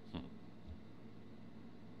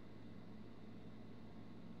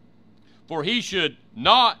 For he should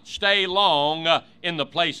not stay long in the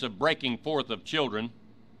place of breaking forth of children.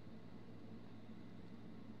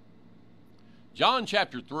 John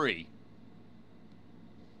chapter 3.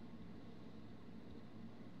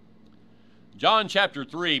 John chapter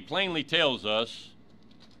 3 plainly tells us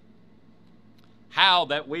how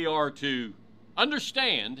that we are to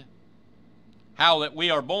understand how that we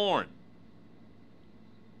are born.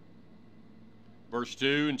 Verse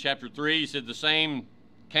 2 in chapter 3, he said, the same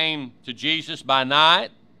came to Jesus by night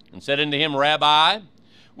and said unto him, Rabbi,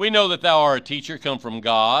 we know that thou art a teacher come from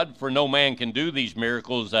God, for no man can do these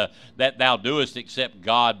miracles that thou doest except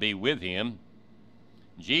God be with him.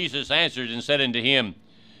 Jesus answered and said unto him,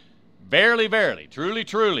 verily, verily, truly,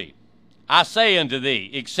 truly, I say unto thee,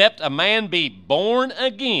 except a man be born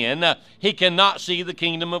again, he cannot see the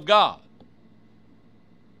kingdom of God.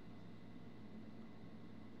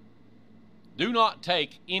 Do not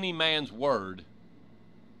take any man's word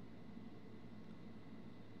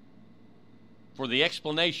for the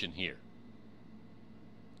explanation here.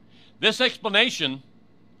 This explanation,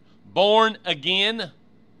 born again,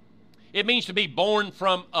 it means to be born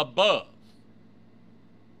from above.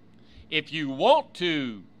 If you want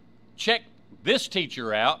to check this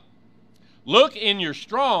teacher out, look in your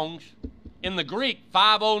Strong's in the Greek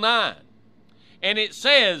 509. And it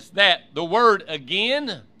says that the word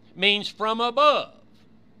again means from above.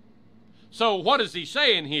 So what is he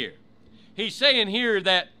saying here? He's saying here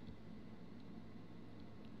that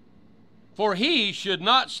for he should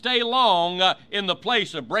not stay long in the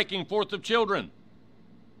place of breaking forth of children.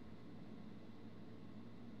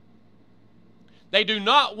 They do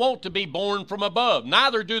not want to be born from above.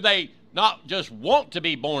 Neither do they not just want to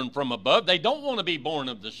be born from above. They don't want to be born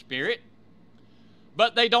of the Spirit,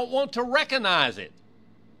 but they don't want to recognize it.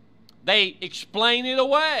 They explain it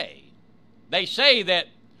away. They say that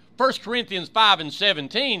 1 Corinthians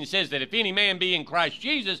 5:17 says that if any man be in Christ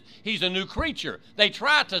Jesus, he's a new creature. They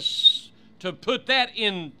try to put that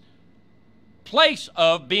in place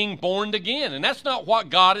of being born again, and that's not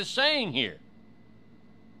what God is saying here.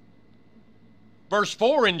 Verse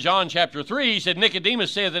 4 in John chapter 3, he said,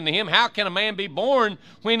 Nicodemus saith unto him, How can a man be born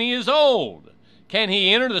when he is old? Can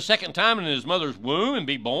he enter the second time in his mother's womb and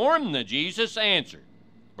be born? And Jesus answered,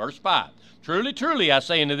 verse 5, Truly, truly, I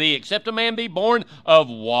say unto thee, except a man be born of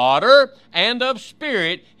water and of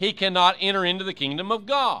spirit, he cannot enter into the kingdom of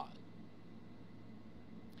God.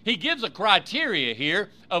 He gives a criteria here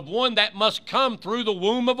of one that must come through the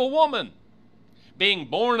womb of a woman. Being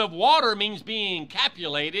born of water means being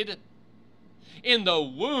encapsulated in the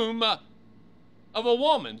womb of a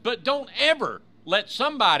woman. But don't ever let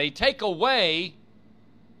somebody take away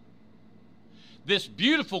this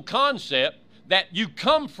beautiful concept that you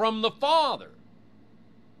come from the Father.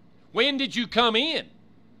 When did you come in?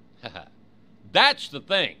 That's the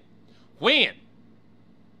thing. When?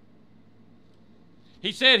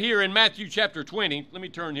 He said here in Matthew chapter 20, let me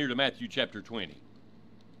turn here to Matthew chapter 20.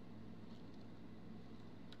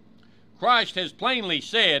 Christ has plainly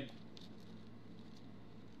said,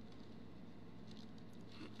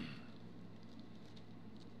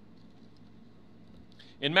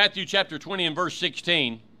 in Matthew chapter 20 and verse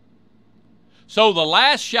 16, So the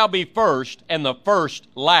last shall be first, and the first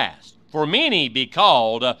last. For many be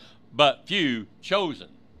called, but few chosen.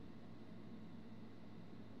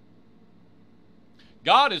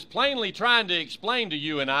 God is plainly trying to explain to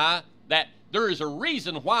you and I that there is a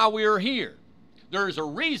reason why we are here. There is a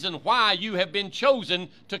reason why you have been chosen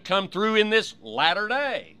to come through in this latter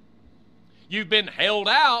day. You've been held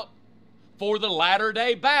out for the latter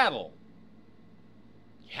day battle.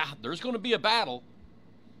 Yeah, there's going to be a battle.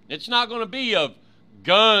 It's not going to be of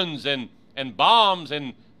guns and bombs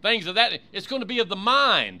and things of that. It's going to be of the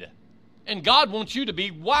mind. And God wants you to be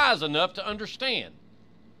wise enough to understand.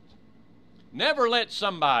 Never let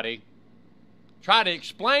somebody try to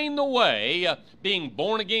explain the way being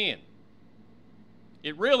born again.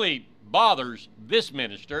 It really bothers this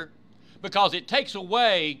minister because it takes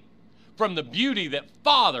away from the beauty that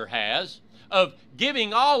Father has of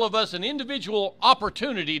giving all of us an individual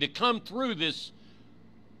opportunity to come through this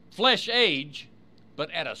flesh age,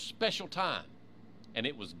 but at a special time. And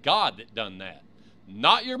it was God that done that.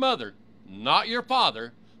 Not your mother, not your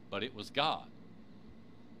father, but it was God.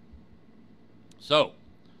 So,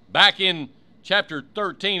 back in chapter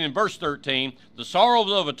 13 and verse 13, the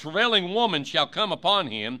sorrows of a travailing woman shall come upon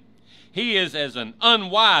him. He is as an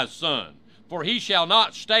unwise son, for he shall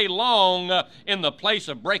not stay long in the place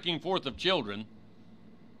of breaking forth of children.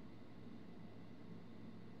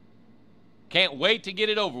 Can't wait to get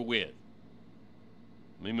it over with.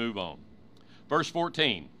 Let me move on. Verse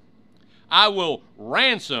 14, I will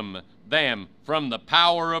ransom them from the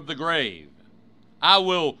power of the grave. I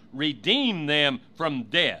will redeem them from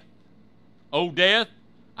death. O death,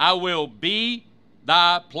 I will be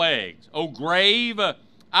thy plagues. O grave,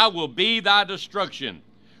 I will be thy destruction.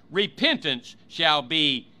 Repentance shall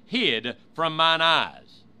be hid from mine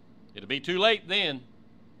eyes. It'll be too late then.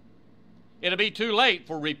 It'll be too late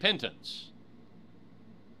for repentance.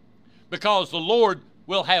 Because the Lord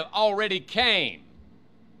will have already came.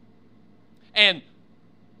 And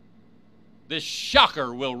this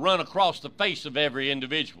shocker will run across the face of every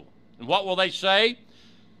individual. And what will they say?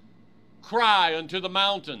 Cry unto the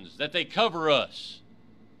mountains that they cover us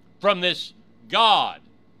from this God.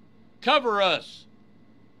 Cover us.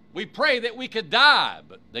 We pray that we could die,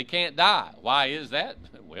 but they can't die. Why is that?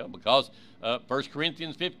 Well, because 1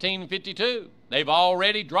 Corinthians 15:52. They've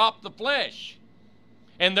already dropped the flesh.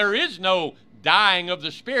 And there is no dying of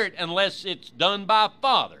the Spirit unless it's done by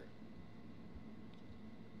Father.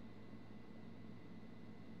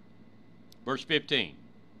 Verse 15.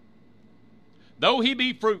 Though he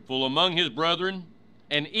be fruitful among his brethren,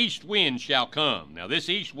 an east wind shall come. Now this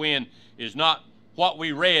east wind is not what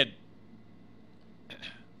we read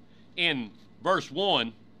in verse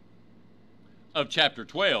 1 of chapter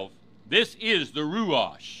 12. This is the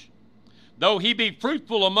Ruach. Though he be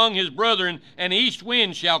fruitful among his brethren, an east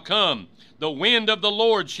wind shall come. The wind of the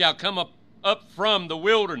Lord shall come up from the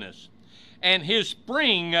wilderness, and his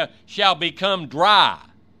spring shall become dry,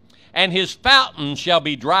 and his fountain shall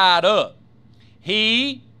be dried up.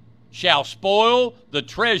 He shall spoil the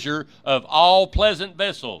treasure of all pleasant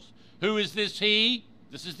vessels. Who is this he?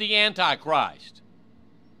 This is the Antichrist.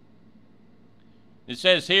 It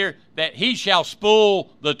says here that he shall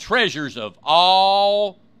spoil the treasures of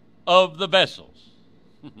all of the vessels.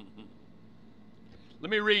 Let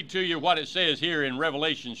me read to you what it says here in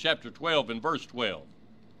Revelation chapter 12 and verse 12.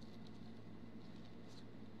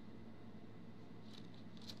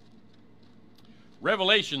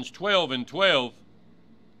 Revelations 12 and 12.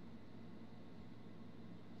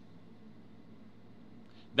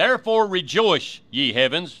 Therefore rejoice, ye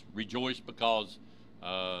heavens. Rejoice because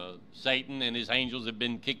Satan and his angels have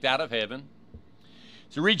been kicked out of heaven.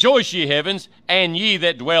 So rejoice, ye heavens, and ye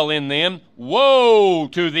that dwell in them. Woe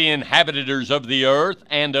to the inhabitants of the earth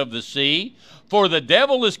and of the sea, for the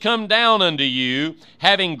devil is come down unto you,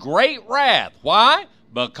 having great wrath. Why?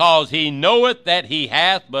 Because he knoweth that he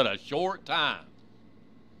hath but a short time.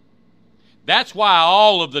 That's why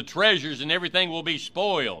all of the treasures and everything will be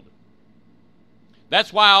spoiled.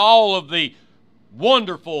 That's why all of the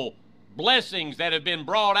wonderful blessings that have been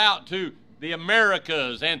brought out to the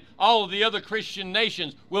Americas and all of the other Christian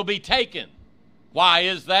nations will be taken. Why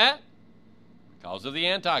is that? Because of the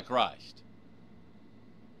Antichrist.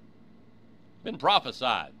 Been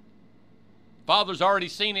prophesied. Father's already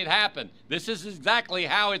seen it happen. This is exactly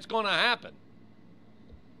how it's going to happen.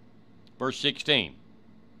 Verse 16.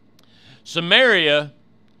 Samaria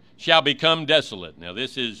shall become desolate. Now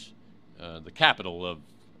this is the capital of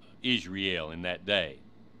Israel in that day.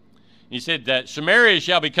 He said that Samaria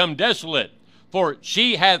shall become desolate, for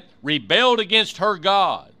she hath rebelled against her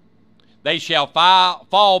God. They shall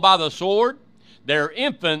fall by the sword. Their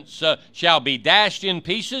infants shall be dashed in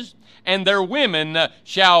pieces, and their women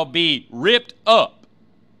shall be ripped up.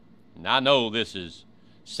 And I know this is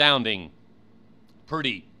sounding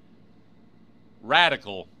pretty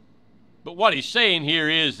radical, but what he's saying here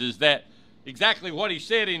is that exactly what he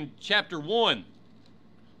said in chapter 1.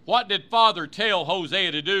 What did Father tell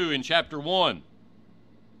Hosea to do in chapter 1?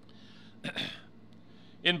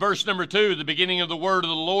 In verse number 2, the beginning of the word of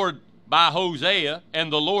the Lord by Hosea,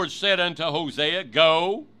 and the Lord said unto Hosea,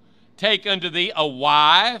 Go, take unto thee a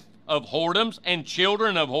wife of whoredoms and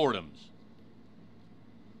children of whoredoms.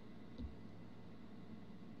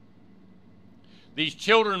 These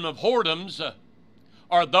children of whoredoms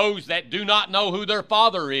are those that do not know who their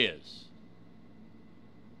father is.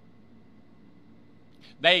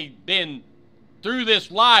 They've been through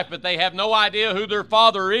this life, but they have no idea who their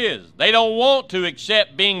father is. They don't want to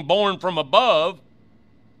accept being born from above.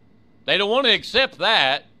 They don't want to accept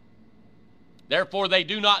that. Therefore, they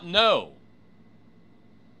do not know.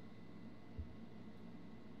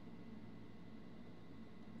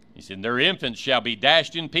 He said, their infants shall be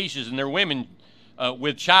dashed in pieces, and their women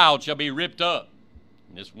with child shall be ripped up.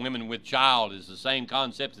 And this women with child is the same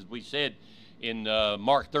concept as we said in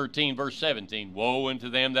Mark 13, verse 17. Woe unto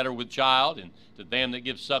them that are with child, and to them that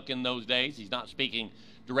give suck in those days. He's not speaking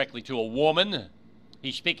directly to a woman.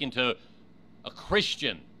 He's speaking to a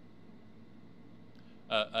Christian,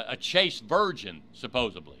 a chaste virgin,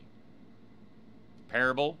 supposedly.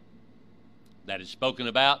 Parable that is spoken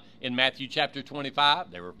about in Matthew chapter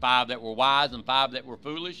 25. There were 5 that were wise and 5 that were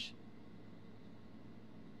foolish.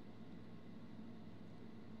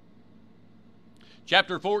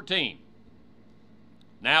 Chapter 14.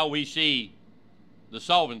 Now we see the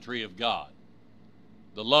sovereignty of God,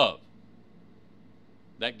 the love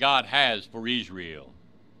that God has for Israel.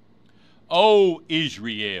 O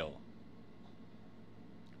Israel,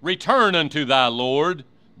 return unto thy Lord,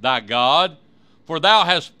 thy God, for thou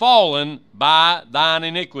hast fallen by thine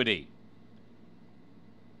iniquity.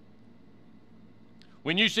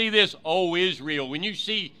 When you see this, O Israel, when you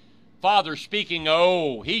see Father speaking,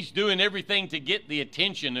 oh, he's doing everything to get the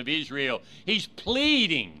attention of Israel. He's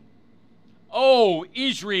pleading, oh,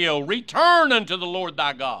 Israel, return unto the Lord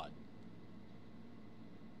thy God.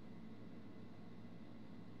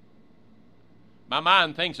 My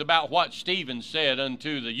mind thinks about what Stephen said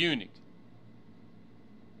unto the eunuch.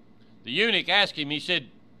 The eunuch asked him, he said,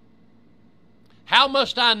 how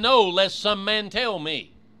must I know lest some man tell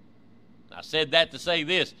me? I said that to say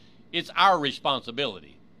this, it's our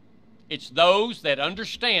responsibility. It's those that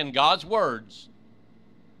understand God's words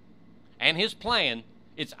and his plan.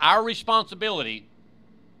 It's our responsibility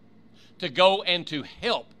to go and to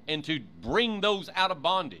help and to bring those out of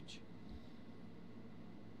bondage.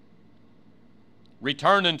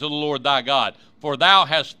 Return unto the Lord thy God, for thou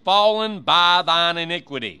hast fallen by thine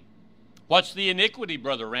iniquity. What's the iniquity,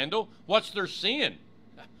 Brother Randall? What's their sin?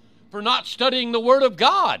 For not studying the Word of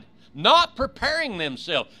God. not preparing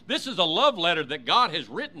themselves. This is a love letter that God has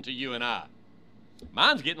written to you and I.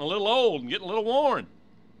 Mine's getting a little old and getting a little worn.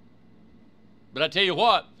 But I tell you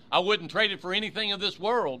what, I wouldn't trade it for anything of this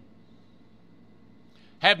world.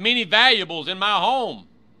 Have many valuables in my home.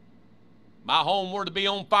 My home were to be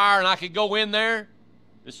on fire and I could go in there,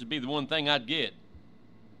 this would be the one thing I'd get,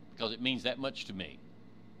 because it means that much to me.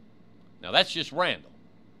 Now that's just Randall.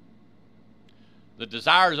 The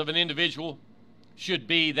desires of an individual should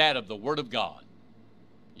be that of the Word of God.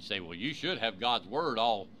 You say, well, you should have God's Word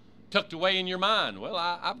all tucked away in your mind. Well,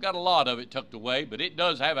 I've got a lot of it tucked away, but it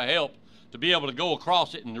does have a help to be able to go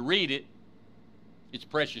across it and to read it. It's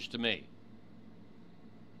precious to me.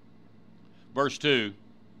 Verse 2,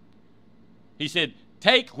 he said,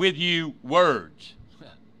 take with you words.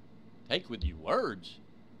 Take with you words?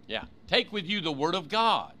 Yeah. Take with you the Word of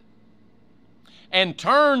God. And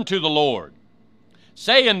turn to the Lord.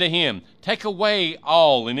 Say unto him, take away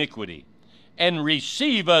all iniquity, and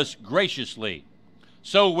receive us graciously.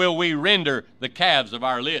 So will we render the calves of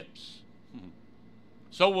our lips.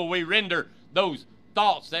 So will we render those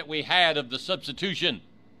thoughts that we had of the substitution.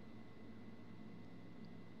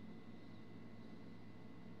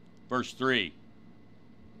 Verse 3.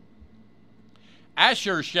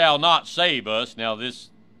 Asher shall not save us. Now this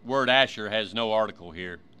word Asher has no article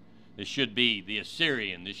here. This should be the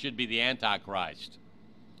Assyrian. This should be the Antichrist.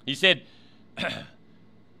 He said,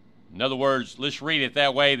 in other words, let's read it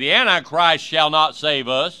that way. The Antichrist shall not save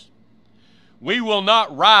us. We will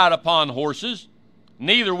not ride upon horses,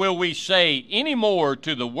 neither will we say any more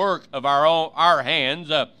to the work of our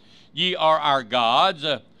hands, ye are our gods,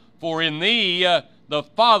 for in thee the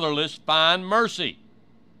fatherless find mercy.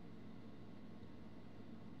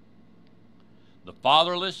 The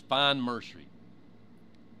fatherless find mercy.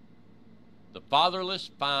 The fatherless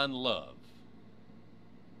find love.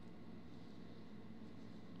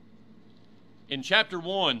 In chapter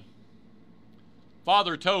 1,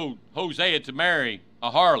 Father told Hosea to marry a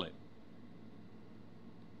harlot.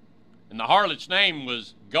 And the harlot's name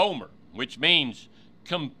was Gomer, which means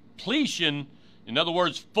completion, in other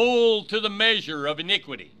words, full to the measure of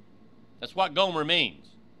iniquity. That's what Gomer means.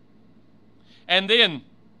 And then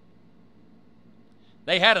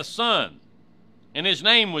they had a son, and his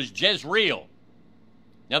name was Jezreel.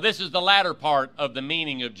 Now this is the latter part of the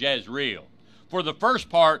meaning of Jezreel. For the first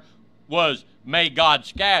part was, may God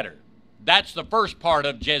scatter. That's the first part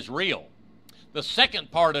of Jezreel. The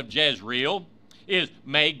second part of Jezreel is,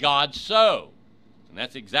 may God sow. And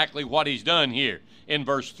that's exactly what he's done here in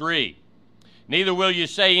verse 3. Neither will you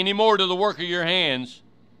say any more to the work of your hands,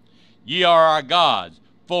 ye are our gods,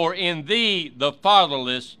 for in thee the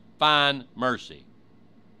fatherless find mercy.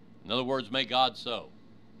 In other words, may God sow.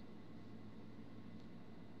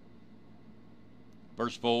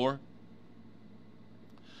 Verse 4.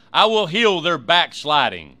 I will heal their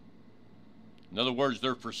backsliding. In other words,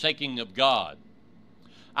 their forsaking of God.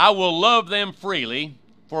 I will love them freely,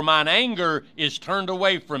 for mine anger is turned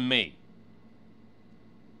away from me.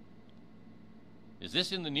 Is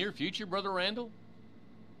this in the near future, Brother Randall?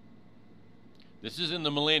 This is in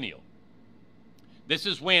the millennial. This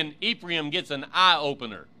is when Ephraim gets an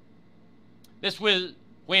eye-opener. This was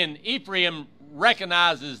when Ephraim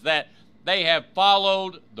recognizes that they have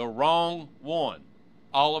followed the wrong one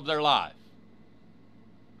all of their life.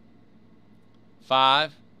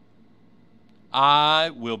 5,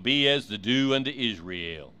 I will be as the dew unto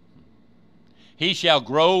Israel. He shall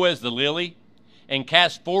grow as the lily, and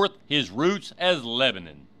cast forth his roots as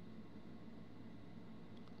Lebanon.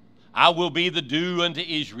 I will be the dew unto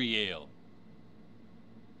Israel.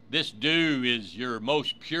 This dew is your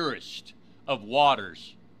most purest of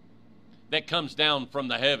waters that comes down from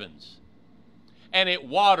the heavens. And it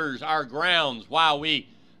waters our grounds while we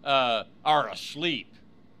are asleep.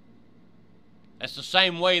 That's the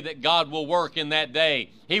same way that God will work in that day.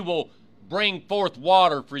 He will bring forth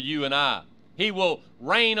water for you and I. He will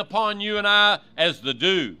rain upon you and I as the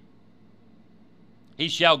dew. He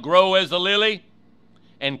shall grow as the lily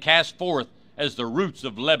and cast forth as the roots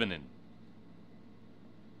of Lebanon.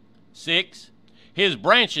 6, his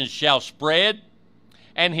branches shall spread,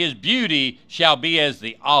 and his beauty shall be as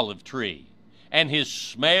the olive tree, and his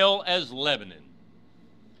smell as Lebanon.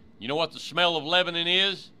 You know what the smell of Lebanon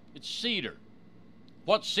is? It's cedar.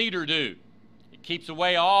 What's cedar do? It keeps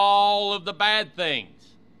away all of the bad things.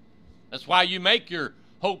 That's why you make your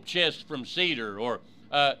hope chest from cedar, or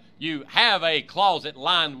you have a closet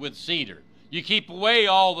lined with cedar. You keep away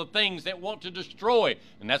all the things that want to destroy.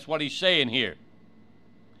 And that's what he's saying here.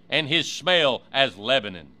 And his smell as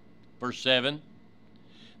Lebanon. Verse 7.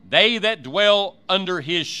 They that dwell under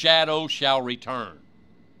his shadow shall return.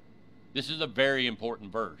 This is a very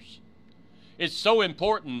important verse. It's so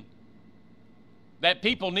important that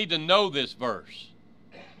people need to know this verse.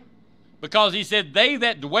 Because he said, they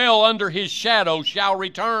that dwell under his shadow shall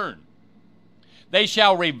return. They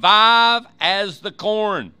shall revive as the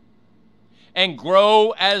corn, and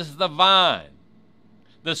grow as the vine.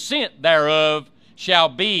 The scent thereof shall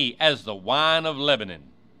be as the wine of Lebanon.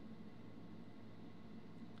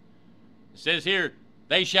 It says here,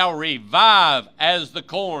 they shall revive as the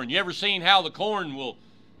corn. You ever seen how the corn will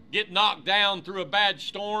get knocked down through a bad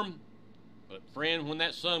storm? But friend, when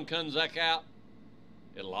that sun comes back out,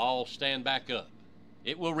 it'll all stand back up.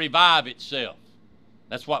 It will revive itself.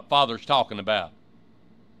 That's what Father's talking about.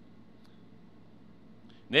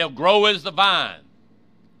 They'll grow as the vine.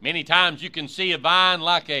 Many times you can see a vine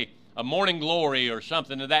like a morning glory or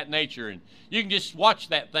something of that nature, and you can just watch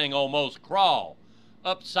that thing almost crawl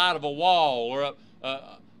upside of a wall or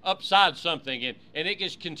upside something, and it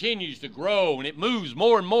just continues to grow, and it moves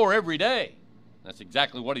more and more every day. That's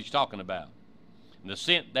exactly what he's talking about. And the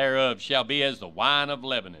scent thereof shall be as the wine of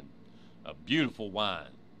Lebanon, a beautiful wine.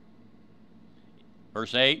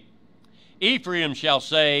 Verse 8, Ephraim shall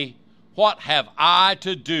say, what have I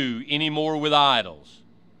to do any more with idols?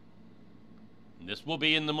 And this will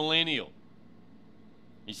be in the millennial.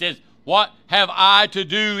 He says, what have I to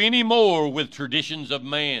do any more with traditions of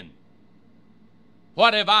man?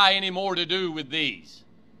 What have I any more to do with these?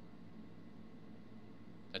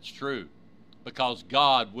 That's true, because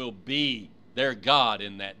God will be their God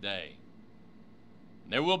in that day.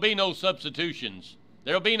 There will be no substitutions.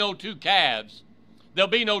 There will be no two calves. There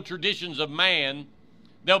will be no traditions of man.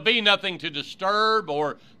 There'll be nothing to disturb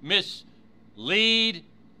or mislead.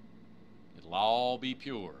 It'll all be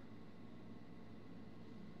pure.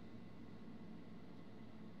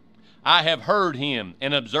 I have heard him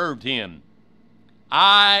and observed him.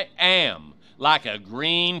 I am like a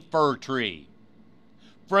green fir tree.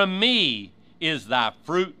 From me is thy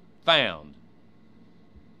fruit found.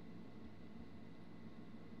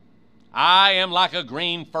 I am like a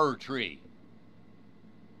green fir tree.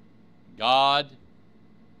 God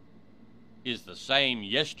is the same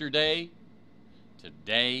yesterday,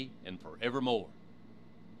 today, and forevermore.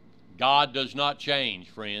 God does not change,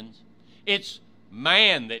 friends. It's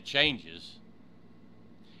man that changes.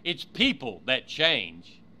 It's people that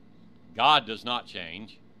change. God does not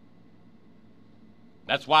change.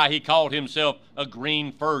 That's why he called himself a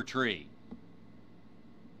green fir tree.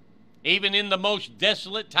 Even in the most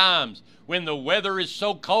desolate times, when the weather is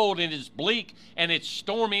so cold and it's bleak and it's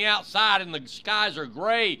stormy outside and the skies are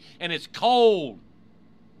gray and it's cold,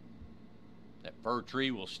 that fir tree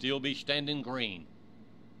will still be standing green.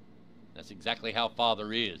 That's exactly how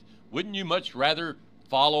Father is. Wouldn't you much rather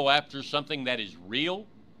follow after something that is real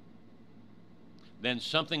than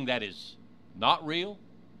something that is not real?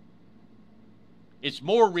 It's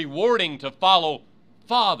more rewarding to follow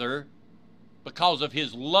Father because of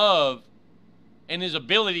his love and his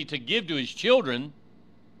ability to give to his children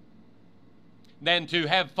than to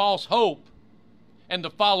have false hope and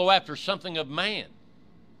to follow after something of man.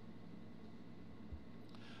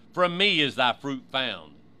 From me is thy fruit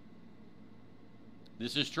found.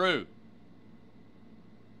 This is true.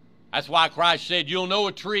 That's why Christ said, you'll know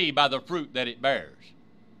a tree by the fruit that it bears.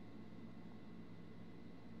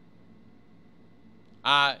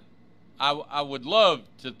 I would love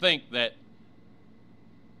to think that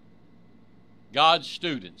God's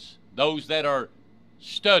students, those that are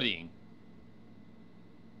studying,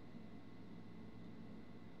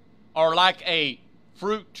 are like a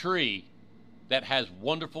fruit tree that has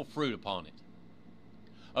wonderful fruit upon it.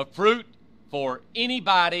 A fruit for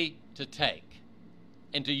anybody to take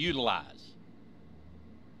and to utilize.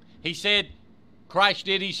 He said, Christ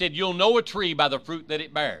did, he said, you'll know a tree by the fruit that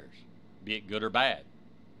it bears, be it good or bad.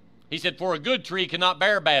 He said, for a good tree cannot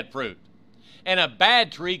bear bad fruit, and a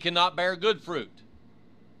bad tree cannot bear good fruit.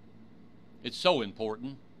 It's so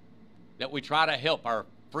important that we try to help our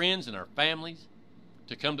friends and our families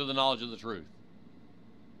to come to the knowledge of the truth.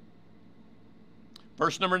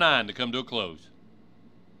 Verse number 9 to come to a close.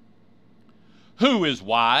 Who is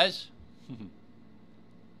wise?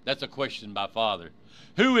 That's a question by Father.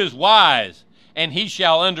 Who is wise, and he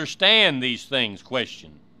shall understand these things?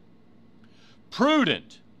 Question.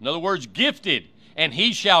 Prudent, in other words, gifted, and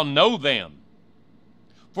he shall know them.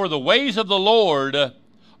 For the ways of the Lord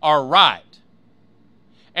are right,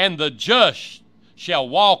 and the just shall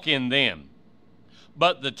walk in them,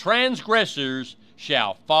 but the transgressors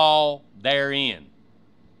shall fall therein.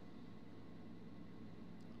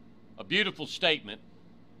 A beautiful statement.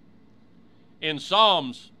 In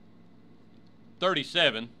Psalms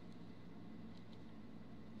 37,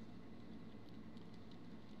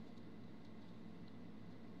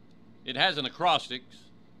 It has an acrostic.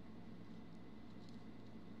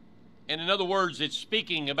 And in other words, it's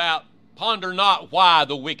speaking about ponder not why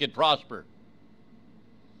the wicked prosper.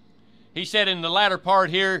 He said in the latter part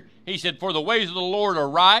here, he said, for the ways of the Lord are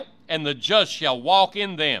right, and the just shall walk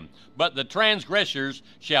in them, but the transgressors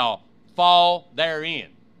shall fall therein.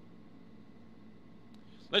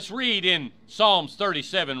 Let's read in Psalms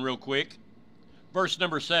 37 real quick, verse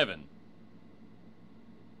number 7.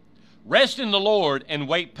 Rest in the Lord and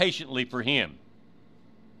wait patiently for him.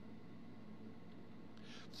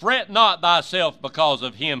 Fret not thyself because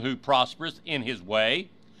of him who prospereth in his way,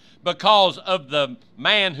 because of the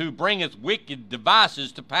man who bringeth wicked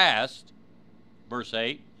devices to pass. Verse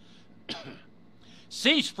 8.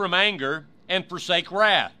 Cease from anger and forsake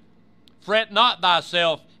wrath. Fret not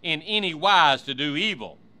thyself in any wise to do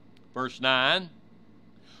evil. Verse 9.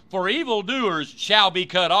 For evildoers shall be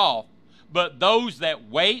cut off, but those that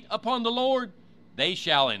wait upon the Lord, they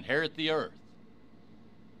shall inherit the earth.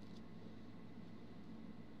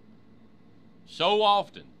 So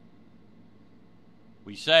often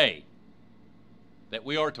we say that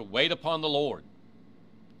we are to wait upon the Lord,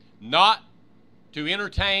 not to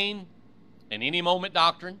entertain an any moment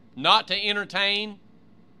doctrine, not to entertain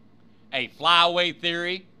a flyaway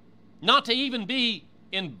theory, not to even be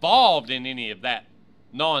involved in any of that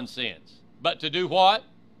nonsense, but to do what?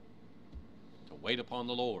 To wait upon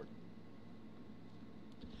the Lord.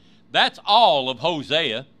 That's all of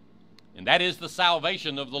Hosea, and that is the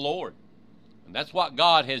salvation of the Lord. And that's what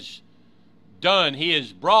God has done. He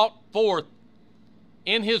has brought forth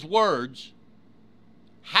in his words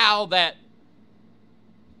how that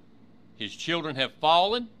his children have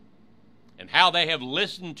fallen and how they have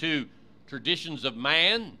listened to traditions of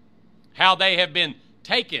man, how they have been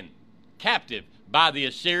taken captive by the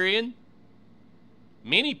Assyrian.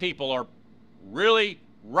 Many people are really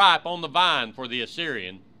ripe on the vine for the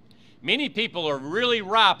Assyrian. Many people are really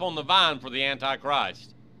ripe on the vine for the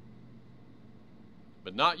Antichrist.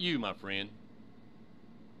 But not you, my friend.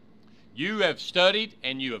 You have studied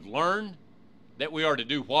and you have learned that we are to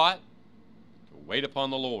do what? To wait upon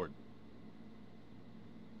the Lord.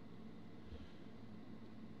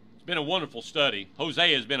 It's been a wonderful study.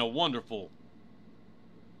 Hosea has been a wonderful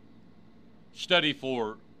study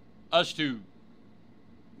for us to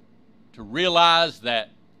realize that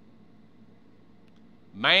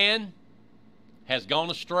man has gone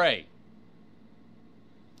astray.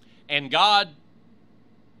 And God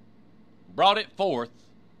brought it forth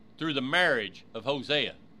through the marriage of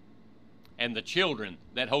Hosea and the children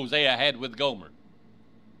that Hosea had with Gomer.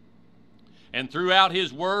 And throughout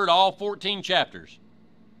his word, all 14 chapters,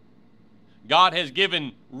 God has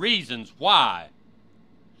given reasons why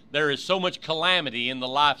there is so much calamity in the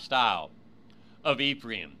lifestyle of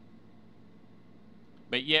Ephraim.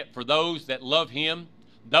 But yet for those that love him,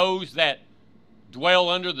 those that dwell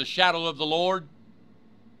under the shadow of the Lord,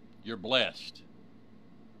 you're blessed.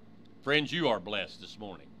 Friends, you are blessed this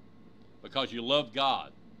morning because you love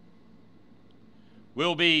God.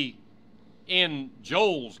 We'll be in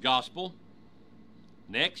Joel's gospel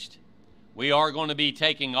next. We are going to be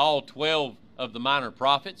taking all 12 of the minor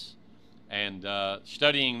prophets and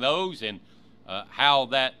studying those and how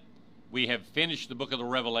that we have finished the book of the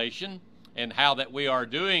Revelation and how that we are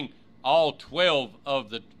doing all 12 of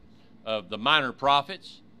the minor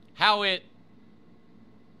prophets, how it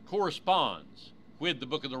corresponds with the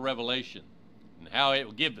book of the Revelation and how it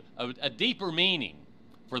will give a deeper meaning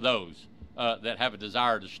for those that have a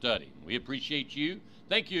desire to study. We appreciate you.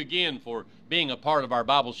 Thank you again for being a part of our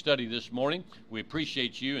Bible study this morning. We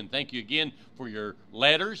appreciate you and thank you again for your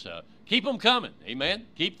letters. Keep them coming. Amen.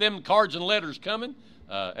 Keep them cards and letters coming,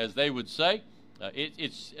 as they would say.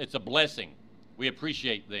 It's a blessing. We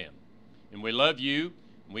appreciate them. And we love you.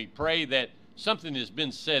 We pray that something has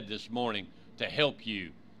been said this morning to help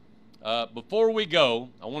you. Before we go,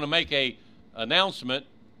 I want to make an announcement.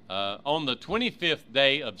 On the 25th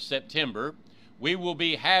day of September, we will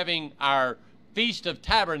be having our Feast of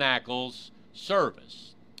Tabernacles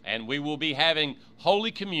service. And we will be having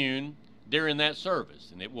Holy Commune during that service.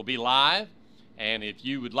 And it will be live. And if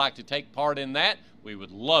you would like to take part in that, we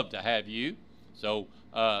would love to have you. So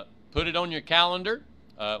put it on your calendar.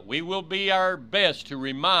 We will be our best to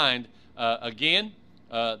remind again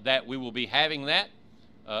that we will be having that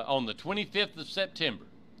on the 25th of September.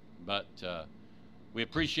 But we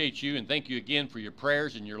appreciate you and thank you again for your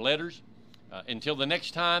prayers and your letters. Until the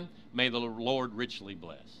next time, may the Lord richly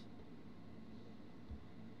bless.